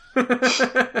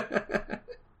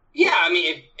 Yeah, I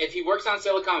mean, if he works on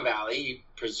Silicon Valley,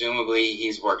 presumably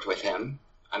he's worked with him.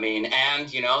 I mean, and,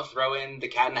 throw in The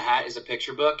Cat in the Hat is a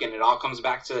picture book, and it all comes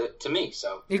back to me,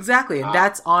 so... Exactly, and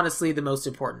that's honestly the most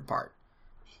important part.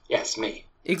 Yes, me.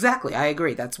 Exactly, I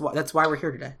agree. That's why we're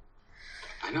here today.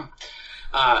 I know.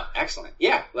 Excellent.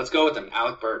 Yeah, let's go with him.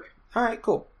 Alec Berg. All right,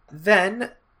 cool.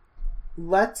 Then,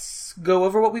 let's go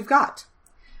over what we've got.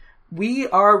 We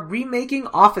are remaking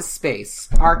Office Space.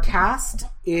 Our cast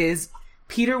is...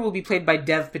 Peter will be played by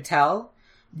Dev Patel.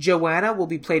 Joanna will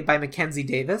be played by Mackenzie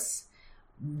Davis.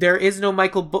 There is no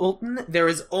Michael Bolton. There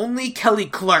is only Kelly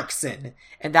Clarkson,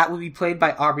 and that will be played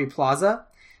by Aubrey Plaza.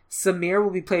 Samir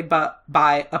will be played by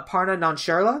Aparna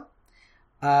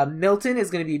Nancherla. Milton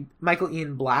is going to be Michael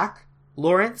Ian Black.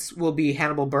 Lawrence will be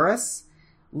Hannibal Buress.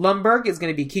 Lumberg is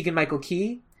going to be Keegan-Michael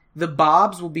Key. The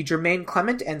Bobs will be Jermaine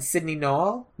Clement and Sydney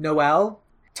Noel.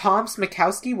 Tom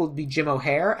Smikowski will be Jim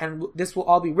O'Hare, and this will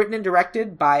all be written and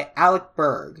directed by Alec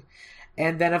Berg.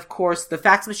 And then, of course, the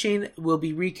fax machine will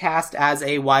be recast as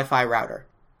a Wi-Fi router.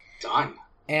 Done.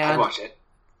 And I'd watch it.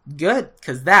 Good,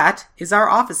 because that is our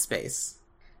Office Space.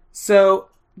 So,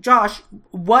 Josh,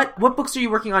 what books are you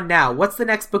working on now? What's the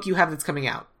next book you have that's coming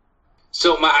out?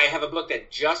 So I have a book that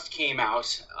just came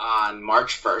out on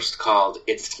March 1st called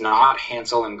It's Not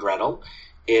Hansel and Gretel.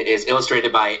 It is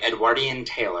illustrated by Edwardian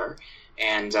Taylor.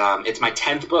 And it's my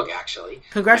 10th book, actually.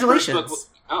 Congratulations.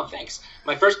 Oh, thanks.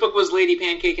 My first book was Lady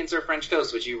Pancake and Sir French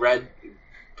Toast, which you read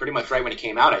pretty much right when it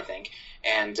came out, I think.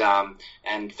 And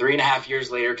 3.5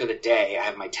 years later to the day, I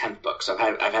have my 10th book. So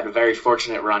I've had a very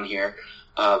fortunate run here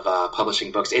of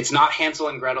publishing books. It's Not Hansel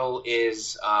and Gretel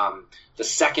is the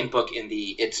second book in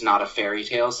the It's Not a Fairy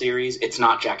Tale series. It's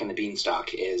Not Jack and the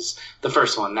Beanstalk is the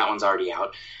first one. That one's already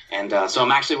out. And so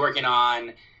I'm actually working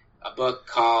on a book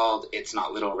called It's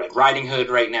Not Little Red Riding Hood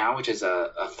right now, which is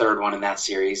a third one in that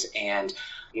series. And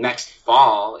next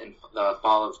fall, in the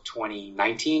fall of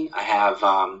 2019, I have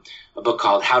a book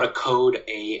called How to Code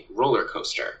a Roller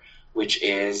Coaster, which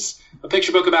is a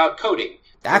picture book about coding.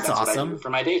 That's awesome. What I do for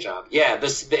my day job. Yeah,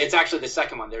 it's actually the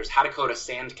second one. There's How to Code a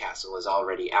Sandcastle is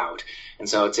already out. And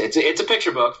so it's a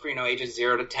picture book for, ages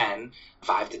 0 to 10,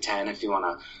 5 to 10 if you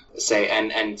want to say.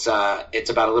 And it's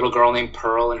about a little girl named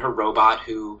Pearl and her robot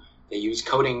who they use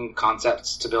coding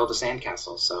concepts to build a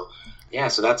sandcastle. So, yeah,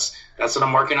 so that's what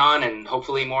I'm working on, and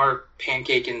hopefully more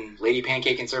Pancake and Lady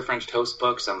Pancake and Sir French Toast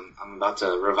books. I'm about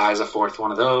to revise a fourth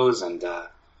one of those, and the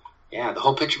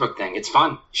whole picture book thing. It's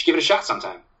fun. You should give it a shot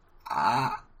sometime.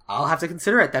 I'll have to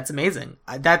consider it. That's amazing.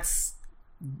 It's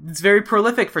very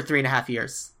prolific for 3.5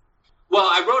 years. Well,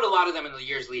 I wrote a lot of them in the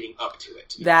years leading up to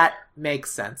it. That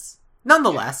makes sense.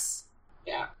 Nonetheless.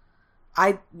 Yeah.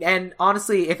 And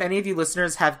honestly, if any of you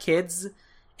listeners have kids,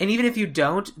 and even if you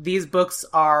don't, these books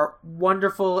are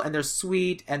wonderful, and they're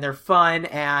sweet, and they're fun,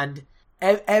 and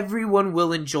everyone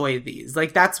will enjoy these.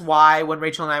 Like, that's why when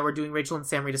Rachel and I were doing Rachel and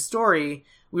Sam Read a Story,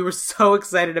 we were so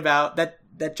excited about that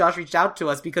Josh reached out to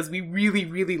us, because we really,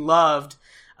 really loved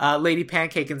Lady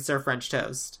Pancake and Sir French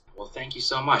Toast. Well, thank you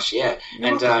so much. Yeah.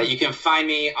 And you can find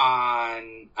me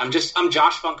on, I'm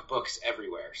Josh Funk Books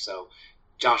everywhere. So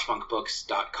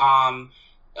joshfunkbooks.com,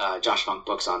 Josh Funk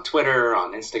Books on Twitter,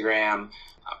 on Instagram,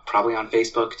 probably on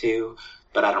Facebook too,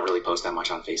 but I don't really post that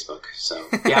much on Facebook. So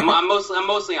yeah, I'm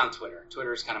mostly on Twitter.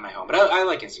 Twitter is kind of my home, but I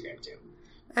like Instagram too.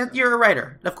 And you're a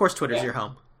writer. Of course, Twitter's your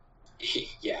home.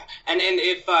 Yeah, and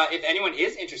if anyone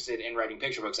is interested in writing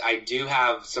picture books, I do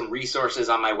have some resources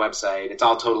on my website. It's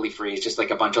all totally free. It's just like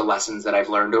a bunch of lessons that I've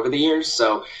learned over the years.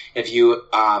 So if you,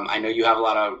 I know you have a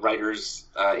lot of writers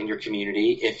in your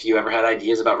community. If you ever had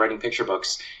ideas about writing picture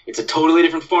books, it's a totally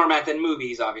different format than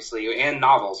movies, obviously, and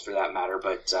novels for that matter.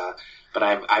 But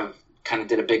I've kind of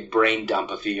did a big brain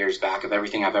dump a few years back of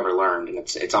everything I've ever learned, and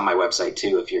it's on my website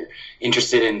too. If you're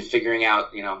interested in figuring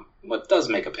out, what does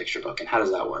make a picture book and how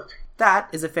does that work. That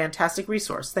is a fantastic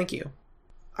resource. Thank you.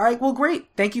 All right, well, great.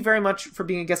 Thank you very much for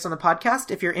being a guest on the podcast.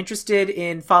 If you're interested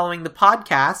in following the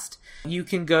podcast, you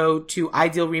can go to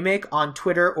Ideal Remake on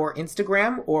Twitter or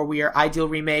Instagram, or we are Ideal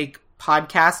Remake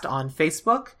Podcast on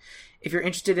Facebook. If you're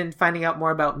interested in finding out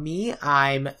more about me,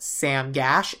 I'm Sam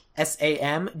Gash,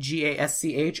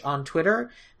 SamGasch on Twitter,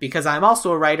 because I'm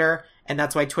also a writer, and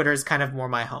that's why Twitter is kind of more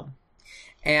my home.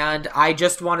 And I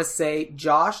just want to say,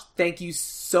 Josh, thank you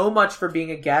so much for being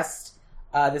a guest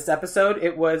this episode.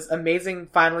 It was amazing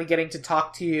finally getting to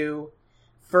talk to you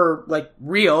for,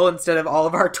 real, instead of all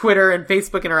of our Twitter and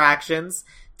Facebook interactions,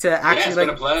 to actually,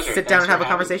 sit down and have a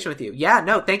conversation with you. Yeah,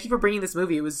 no, thank you for bringing this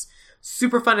movie. It was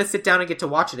super fun to sit down and get to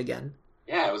watch it again.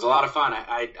 Yeah, it was a lot of fun.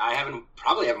 I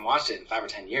probably haven't watched it in 5 or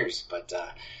 10 years, but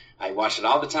I watched it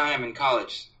all the time in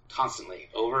college, constantly,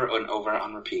 over and over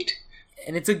on repeat.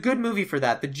 And it's a good movie for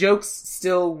that. The jokes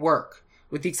still work,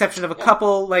 with the exception of a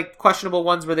couple, questionable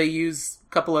ones where they use a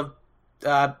couple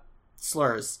of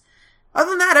slurs.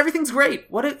 Other than that, everything's great.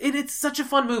 It's such a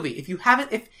fun movie. If you've gotten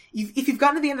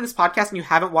to the end of this podcast and you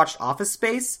haven't watched Office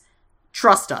Space,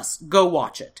 trust us. Go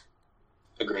watch it.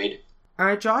 Agreed. All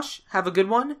right, Josh, have a good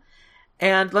one.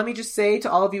 And let me just say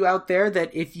to all of you out there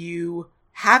that if you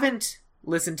haven't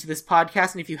listened to this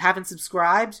podcast and if you haven't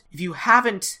subscribed, if you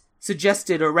haven't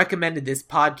suggested or recommended this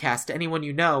podcast to anyone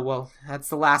you know, well, that's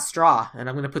the last straw, and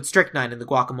I'm going to put strychnine in the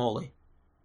guacamole.